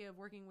like the idea of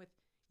working with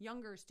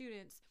younger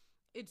students,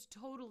 it's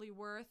totally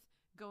worth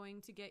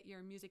going to get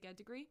your music ed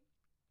degree,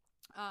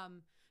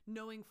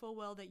 knowing full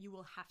well that you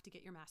will have to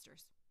get your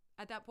master's.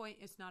 At that point,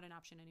 it's not an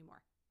option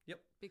anymore. Yep.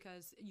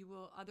 Because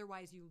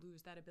otherwise you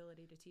lose that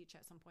ability to teach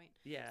at some point.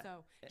 Yeah.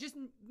 So just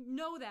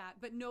know that,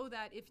 but know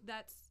that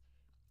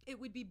it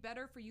would be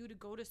better for you to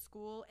go to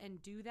school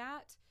and do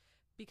that,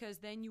 because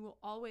then you will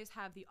always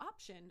have the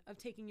option of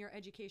taking your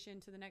education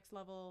to the next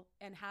level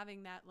and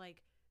having that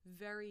like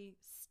very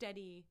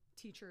steady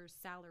teacher's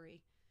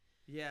salary.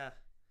 Yeah.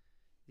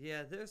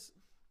 There's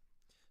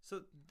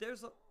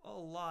a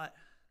lot.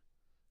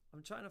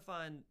 I'm trying to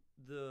find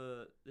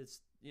this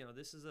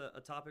is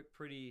a topic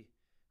pretty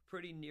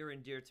near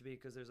and dear to me,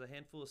 because there's a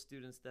handful of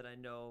students that I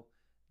know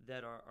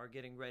that are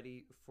getting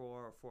ready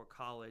for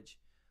college.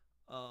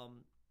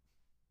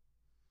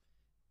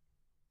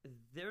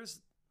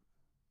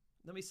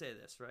 Let me say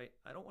this, right?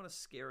 I don't want to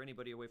scare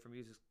anybody away from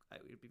music.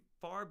 It would be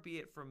far be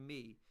it from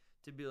me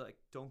to be like,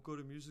 don't go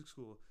to music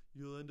school.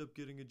 You'll end up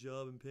getting a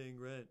job and paying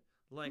rent.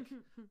 Like,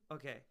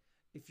 okay,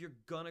 if you're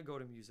gonna go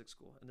to music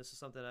school, and this is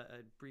something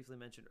I briefly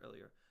mentioned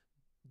earlier,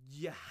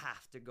 you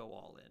have to go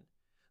all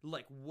in.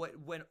 Like,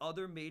 when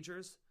other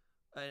majors,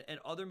 and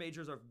other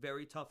majors are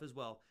very tough as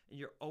well, and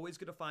you're always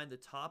going to find the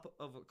top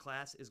of a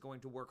class is going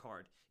to work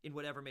hard in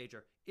whatever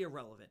major,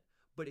 irrelevant.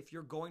 But if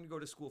you're going to go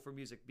to school for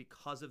music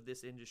because of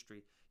this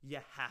industry, you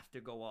have to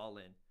go all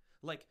in.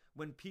 Like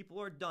when people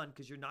are done,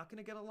 because you're not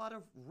going to get a lot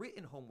of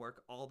written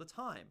homework all the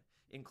time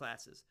in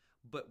classes.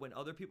 But when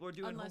other people are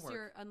doing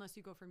homework, unless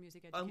you go for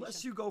music education,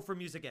 unless you go for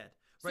music ed,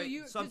 right?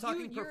 So I'm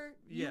talking.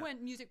 You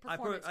went music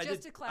performance.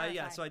 To clarify,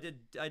 yeah. So I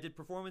did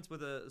performance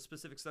with a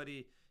specific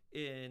study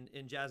in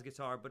jazz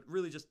guitar, but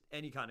really just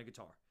any kind of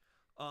guitar.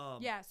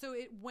 So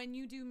when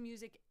you do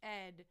music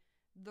ed,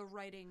 the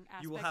writing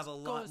aspect you will have a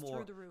lot goes more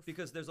through the roof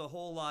because there's a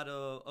whole lot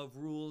of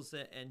rules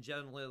and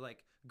generally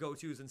like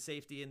go-tos and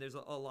safety, and there's a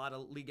lot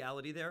of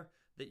legality there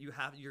that you're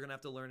gonna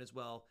have to learn as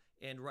well.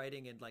 And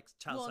writing and like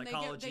child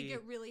psychology. They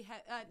get really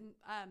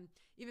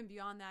even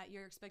beyond that.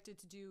 You're expected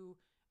to do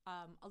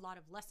a lot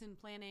of lesson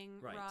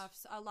planning,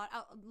 roughs, a lot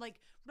like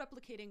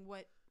replicating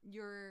what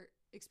your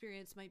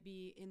experience might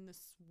be in this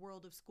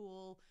world of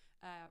school,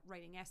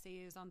 writing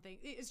essays on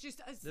things.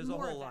 There's a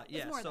whole lot.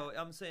 Yeah. So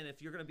I'm saying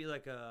if you're going to be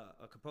like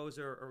a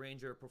composer,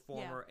 arranger,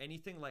 performer,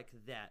 anything like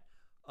that,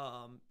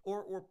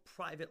 or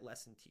private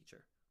lesson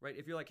teacher. Right?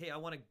 If you're like, hey, I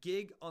want to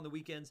gig on the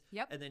weekends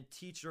and then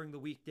teach during the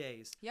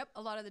weekdays. Yep.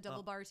 A lot of the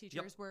double bar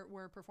teachers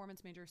were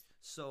performance majors.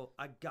 So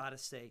I got to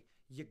say,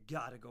 you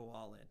got to go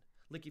all in.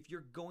 Like if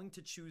you're going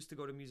to choose to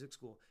go to music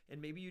school and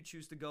maybe you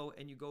choose to go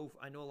and you go,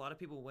 I know a lot of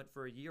people went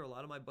for a year. A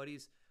lot of my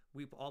buddies,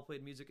 we all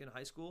played music in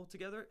high school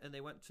together and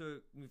they went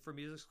for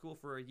music school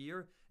for a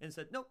year and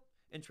said, nope,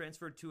 and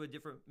transferred to a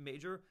different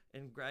major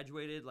and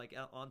graduated like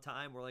on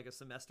time or like a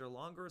semester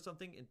longer or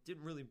something. And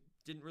didn't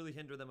really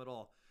hinder them at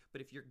all.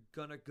 But if you're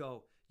gonna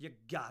go, you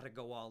gotta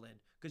go all in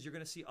because you're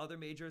gonna see other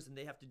majors and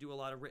they have to do a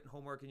lot of written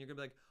homework and you're gonna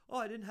be like, oh,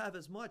 I didn't have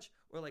as much.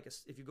 Or like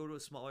if you go to a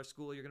smaller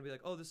school, you're gonna be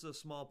like, oh, this is a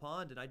small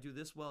pond and I do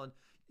this well,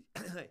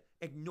 and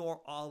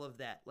ignore all of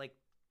that. Like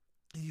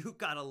you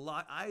got a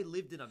lot. I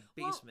lived in a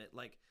basement.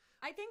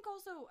 I think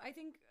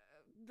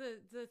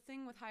the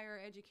thing with higher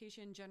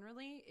education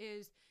generally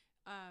is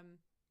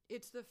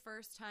it's the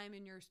first time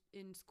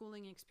in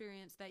schooling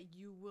experience that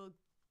you will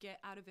get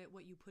out of it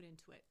what you put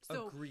into it.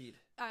 So agreed.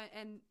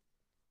 And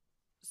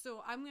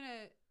so I'm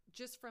gonna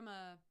just from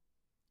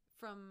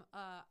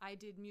I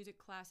did music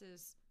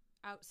classes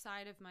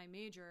outside of my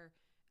major,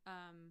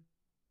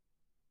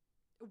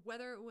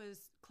 whether it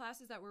was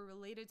classes that were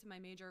related to my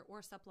major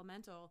or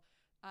supplemental,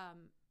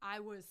 I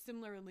was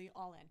similarly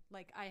all in.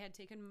 Like I had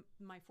taken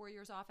my 4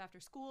 years off after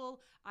school.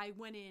 I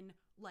went in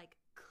like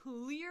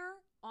clear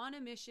on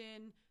a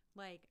mission.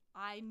 Like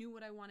I knew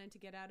what I wanted to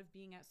get out of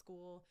being at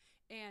school.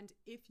 And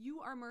if you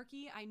are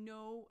murky, I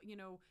know,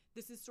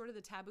 this is sort of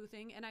the taboo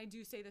thing. And I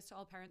do say this to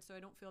all parents, so I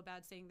don't feel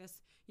bad saying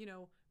this,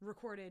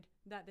 recorded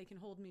that they can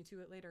hold me to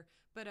it later.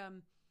 But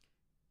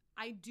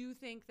I do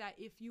think that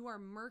if you are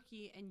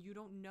murky and you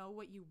don't know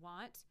what you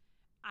want,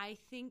 I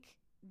think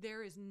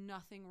there is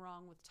nothing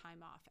wrong with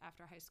time off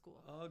after high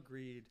school.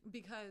 Agreed.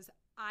 Because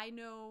I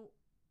know,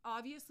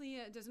 obviously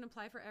it doesn't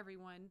apply for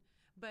everyone,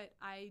 but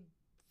I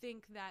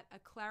think that a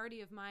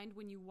clarity of mind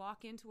when you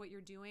walk into what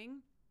you're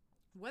doing,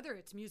 whether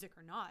it's music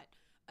or not,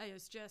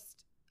 is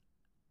just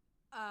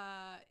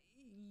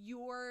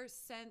your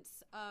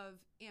sense of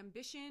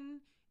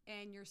ambition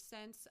and your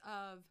sense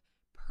of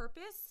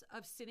purpose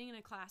of sitting in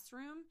a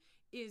classroom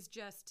is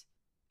just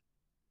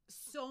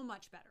so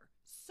much better.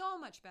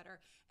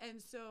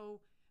 And so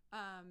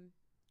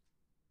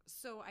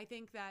I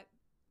think that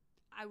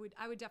I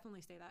would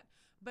definitely say that.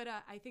 But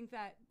I think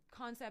that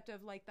concept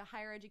of like the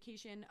higher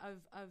education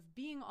of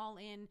being all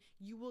in,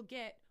 you will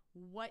get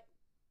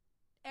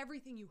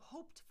everything you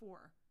hoped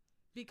for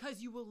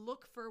because you will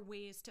look for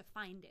ways to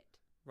find it.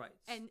 Right.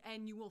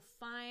 And you will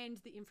find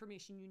the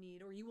information you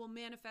need, or you will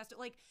manifest it.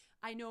 Like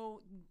I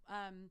know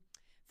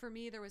for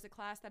me, there was a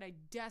class that I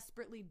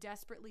desperately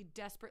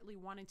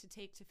wanted to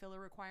take to fill a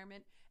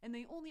requirement, and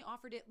they only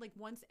offered it like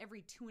once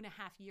every 2.5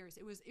 years.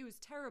 It was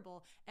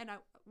terrible, and I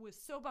was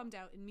so bummed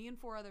out. And me and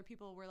 4 other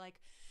people were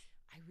like,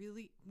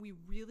 we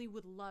really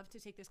would love to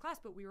take this class,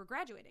 but we were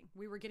graduating.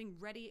 We were getting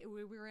ready.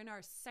 We were in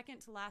our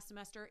second to last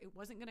semester. It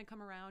wasn't going to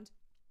come around,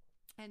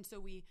 and so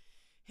we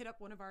hit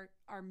up one of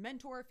our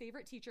mentor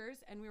favorite teachers,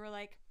 and we were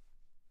like,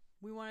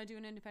 we want to do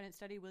an independent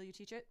study. Will you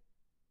teach it?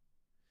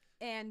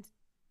 And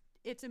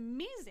it's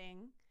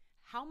amazing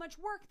how much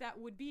work that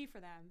would be for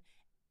them.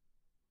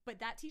 But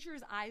that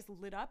teacher's eyes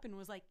lit up and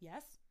was like,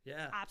 yes,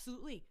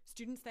 absolutely.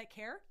 Students that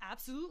care,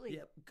 absolutely.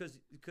 Yeah,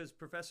 because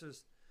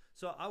professors.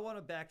 So I want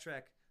to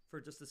backtrack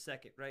for just a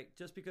second, right?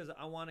 Just because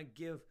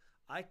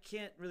I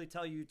can't really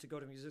tell you to go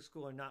to music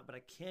school or not, but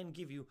I can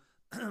give you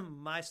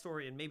my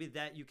story, and maybe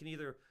that you can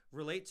either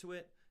relate to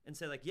it and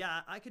say like,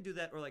 yeah, I could do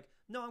that, or like,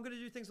 no, I'm going to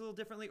do things a little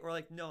differently, or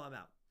like, no, I'm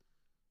out.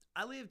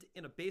 I lived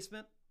in a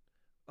basement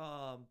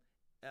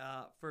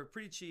for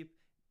pretty cheap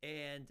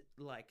and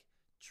like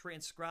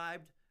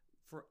transcribed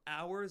for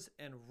hours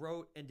and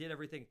wrote and did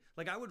everything.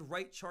 Like I would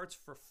write charts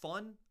for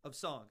fun of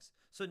songs.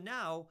 So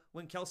now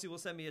when Kelsey will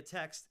send me a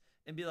text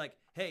and be like,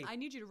 hey, I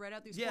need you to write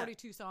out these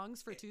 42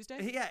 songs for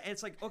Tuesday. Yeah. And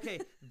it's like, okay,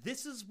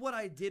 this is what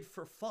I did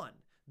for fun.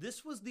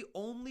 This was the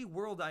only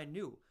world I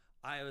knew.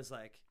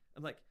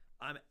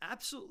 I'm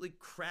absolutely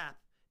crap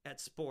at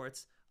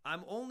sports.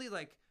 I'm only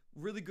like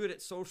really good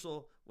at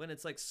social when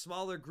it's like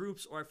smaller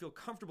groups or I feel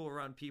comfortable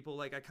around people.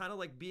 Like I kind of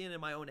like being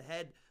in my own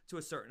head to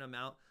a certain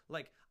amount.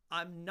 Like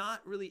I'm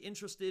not really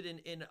interested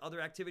in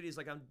other activities.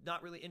 Like I'm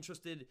not really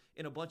interested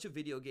in a bunch of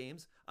video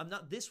games.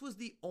 This was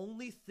the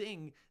only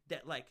thing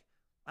that like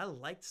I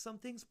liked some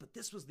things, but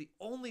this was the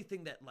only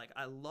thing that like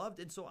I loved.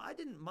 And so I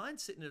didn't mind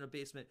sitting in a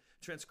basement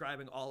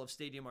transcribing all of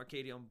Stadium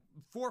Arcadium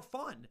for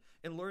fun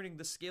and learning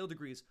the scale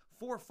degrees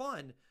for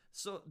fun.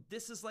 So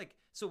this is like,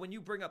 so when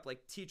you bring up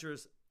like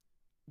teachers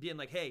being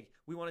like, hey,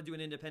 we want to do an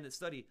independent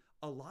study,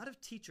 a lot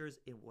of teachers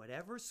in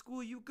whatever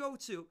school you go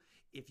to,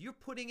 if you're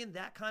putting in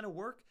that kind of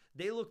work,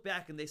 they look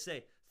back and they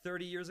say,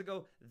 30 years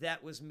ago,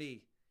 that was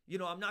me. You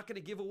know, I'm not going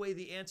to give away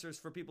the answers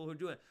for people who are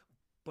doing it.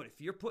 But if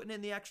you're putting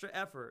in the extra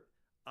effort,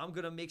 I'm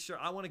going to make sure,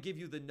 I want to give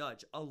you the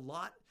nudge.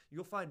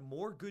 You'll find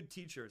more good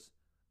teachers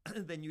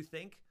than you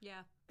think.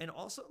 Yeah. And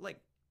also, like,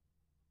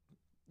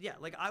 yeah,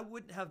 like I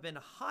wouldn't have been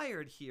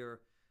hired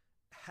here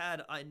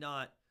had I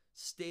not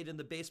stayed in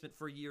the basement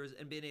for years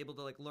and been able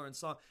to like learn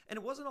song. And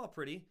it wasn't all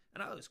pretty.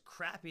 And I was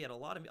crappy at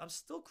I'm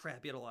still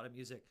crappy at a lot of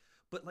music.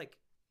 But like,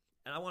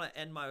 and I want to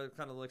end my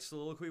kind of like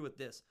soliloquy with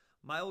this.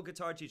 My old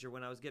guitar teacher,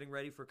 when I was getting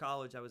ready for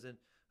college, I was in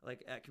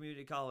like at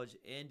community college,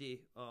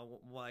 Andy,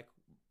 like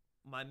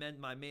my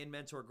main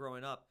mentor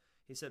growing up,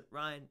 he said,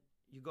 Ryan,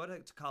 you go to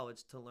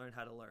college to learn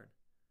how to learn.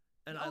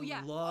 And I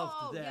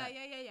loved that.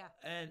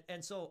 Yeah.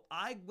 And so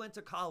I went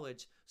to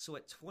college. So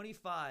at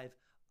 25,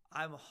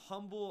 I'm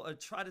humble. I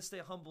try to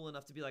stay humble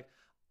enough to be like,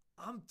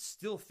 I'm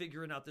still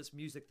figuring out this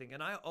music thing.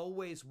 And I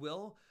always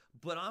will.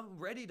 But I'm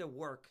ready to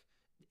work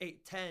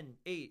 8, 10,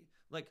 8,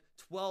 like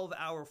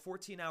 12-hour,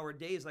 14-hour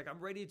days. Like I'm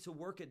ready to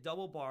work at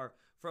Double Bar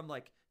from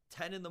like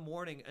 10 in the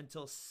morning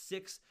until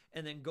 6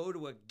 and then go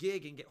to a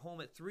gig and get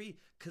home at 3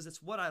 because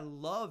it's what I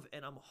love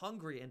and I'm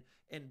hungry.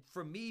 And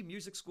for me,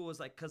 music school is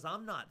like, because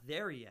I'm not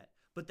there yet.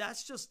 But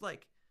that's just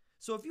like,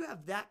 so if you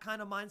have that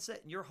kind of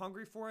mindset and you're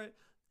hungry for it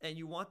and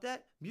you want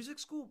that, music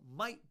school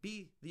might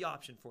be the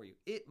option for you.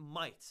 It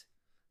might.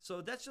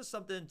 So that's just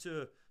something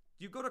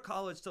you go to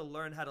college to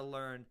learn how to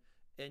learn,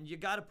 and you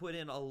got to put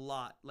in a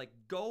lot. Like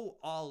go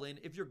all in.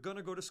 If you're going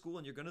to go to school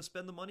and you're going to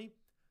spend the money,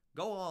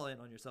 go all in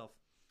on yourself.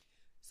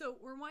 So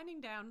we're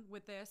winding down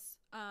with this,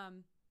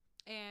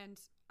 and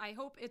I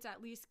hope it's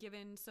at least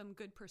given some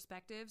good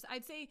perspectives.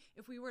 I'd say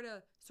if we were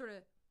to sort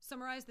of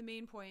summarize the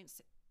main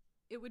points,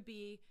 it would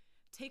be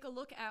take a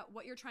look at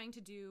what you're trying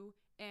to do,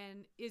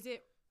 and is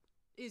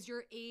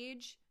your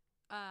age,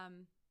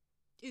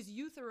 is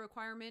youth a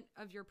requirement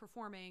of your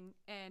performing,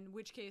 and in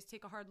which case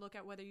take a hard look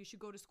at whether you should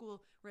go to school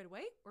right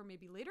away or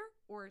maybe later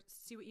or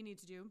see what you need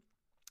to do.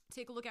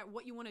 Take a look at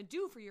what you want to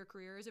do for your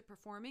career. Is it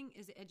performing?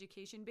 Is it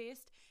education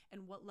based?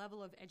 And what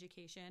level of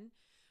education?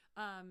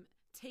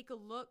 Take a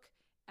look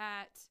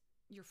at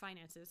your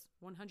finances,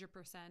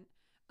 100%.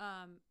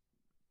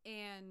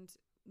 And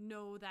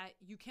know that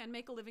you can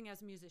make a living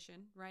as a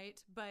musician,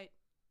 right? But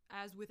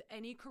as with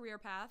any career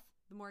path,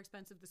 the more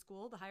expensive the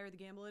school, the higher the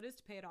gamble it is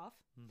to pay it off.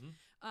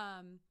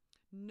 Mm-hmm.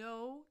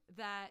 Know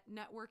that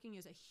networking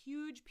is a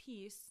huge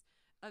piece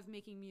of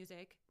making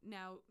music.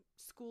 Now,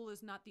 school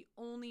is not the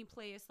only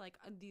place, like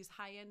these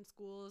high-end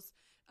schools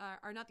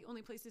are not the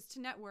only places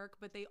to network,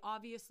 but they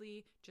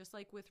obviously, just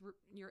like with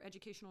your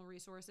educational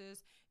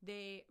resources,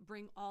 they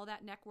bring all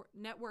that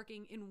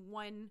networking in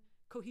one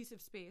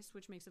cohesive space,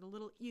 which makes it a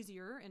little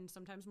easier and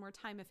sometimes more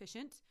time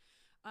efficient.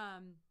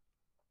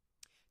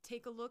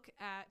 Take a look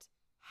at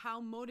how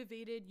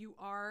motivated you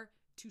are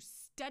to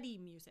study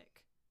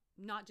music,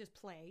 not just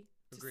play,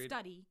 to Agreed.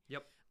 study.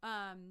 Yep. What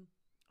am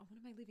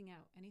I leaving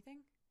out?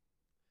 Anything?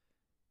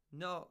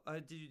 No,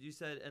 you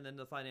said, and then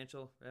the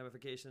financial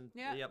ramification.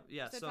 Yeah. Yep.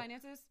 Yeah. Said so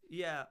finances?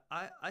 yeah,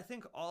 I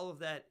think all of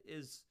that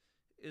is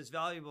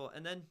valuable.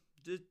 And then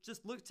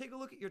just take a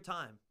look at your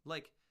time.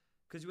 Like,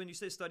 because when you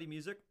say study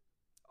music,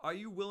 are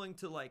you willing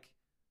to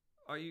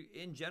are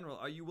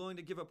you willing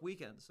to give up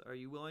weekends? Are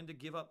you willing to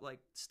give up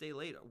stay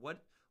late?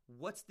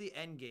 What's the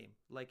end game?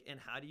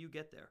 And how do you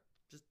get there?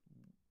 Just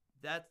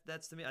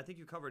that's to me. I think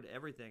you covered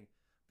everything.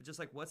 But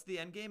just what's the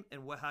end game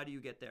and how do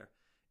you get there?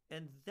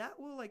 And that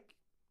will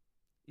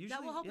usually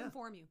that will help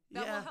inform you.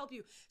 That will help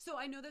you. So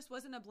I know this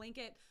wasn't a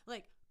blanket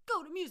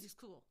go to music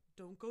school.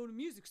 Don't go to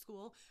music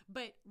school.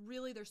 But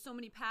really, there's so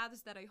many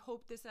paths that I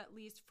hope this, at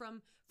least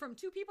from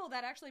two people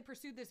that actually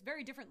pursued this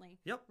very differently.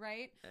 Yep.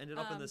 Right? Ended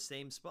up in the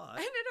same spot.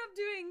 Ended up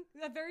doing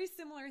a very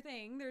similar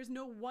thing. There's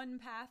no one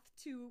path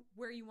to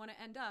where you want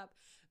to end up.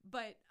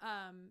 But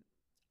at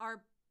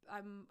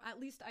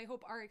least I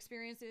hope our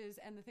experiences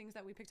and the things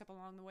that we picked up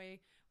along the way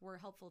were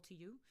helpful to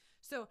you.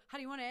 So how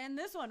do you want to end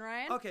this one,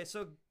 Ryan? Okay,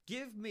 so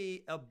give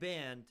me a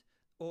band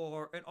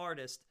or an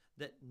artist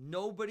that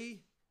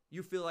nobody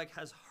you feel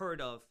has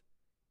heard of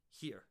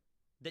here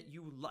that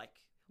you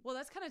like. Well,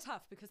 that's kind of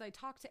tough because I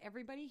talk to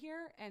everybody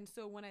here, and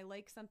so when I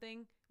like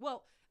something,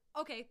 well,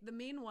 okay, the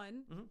main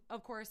one,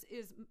 of course,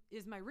 is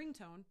my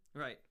ringtone,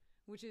 right?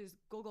 Which is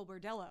Gogol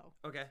Bordello.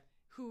 Okay.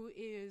 Who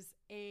is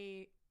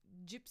a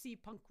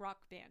gypsy punk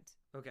rock band.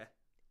 Okay.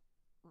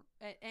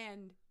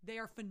 And they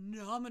are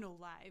phenomenal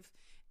live,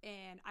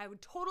 and I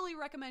would totally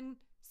recommend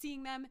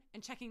seeing them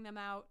and checking them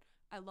out.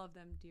 I love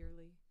them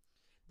dearly.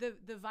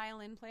 The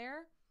violin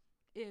player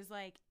is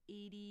like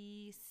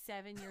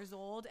 87 years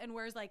old and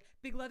wears like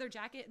big leather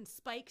jacket and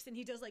spikes, and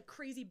he does like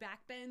crazy back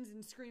bends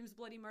and screams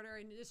bloody murder,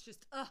 and it's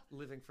just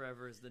Living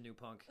forever is the new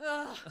punk.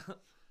 ugh.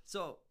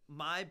 So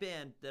my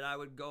band that I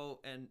would go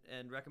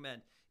and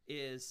recommend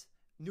is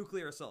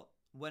Nuclear Assault.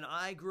 When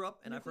I grew up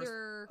and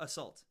Nuclear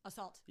Assault.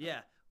 Yeah.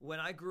 When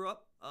I grew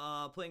up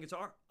playing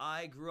guitar,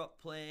 I grew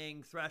up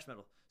playing thrash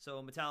metal.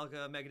 So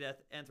Metallica, Megadeth,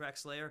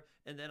 Anthrax, Slayer,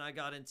 and then I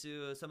got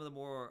into some of the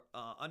more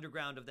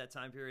underground of that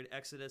time period,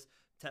 Exodus,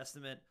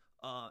 Testament,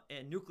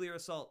 and Nuclear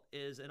Assault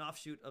is an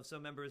offshoot of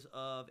some members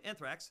of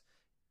Anthrax.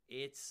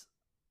 It's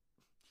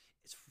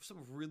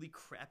some really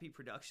crappy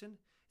production,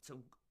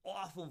 some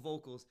awful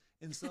vocals,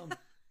 and some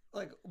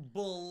like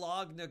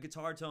Bologna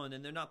guitar tone,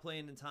 and they're not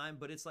playing in time,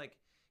 but it's like,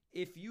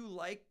 if you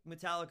like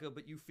Metallica,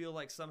 but you feel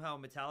like somehow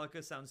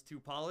Metallica sounds too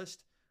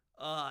polished,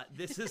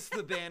 this is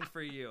the band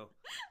for you.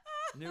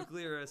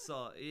 Nuclear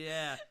Assault.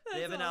 Yeah.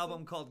 They have an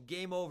album called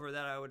Game Over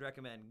that I would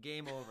recommend.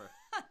 Game Over.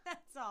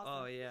 That's awesome.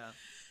 Oh, yeah.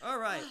 All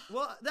right.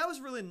 Well, that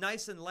was really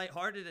nice and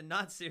lighthearted and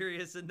not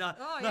serious and not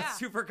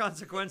super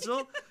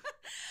consequential.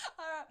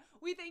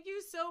 We thank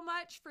you so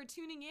much for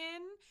tuning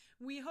in.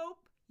 We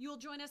hope you'll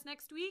join us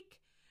next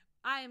week.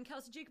 I am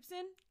Kelsey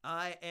Jacobson.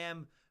 I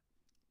am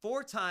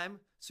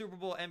 4-time Super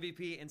Bowl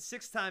MVP and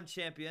 6-time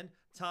champion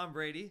Tom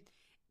Brady.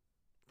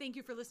 Thank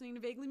you for listening to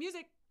Vaguely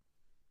Music.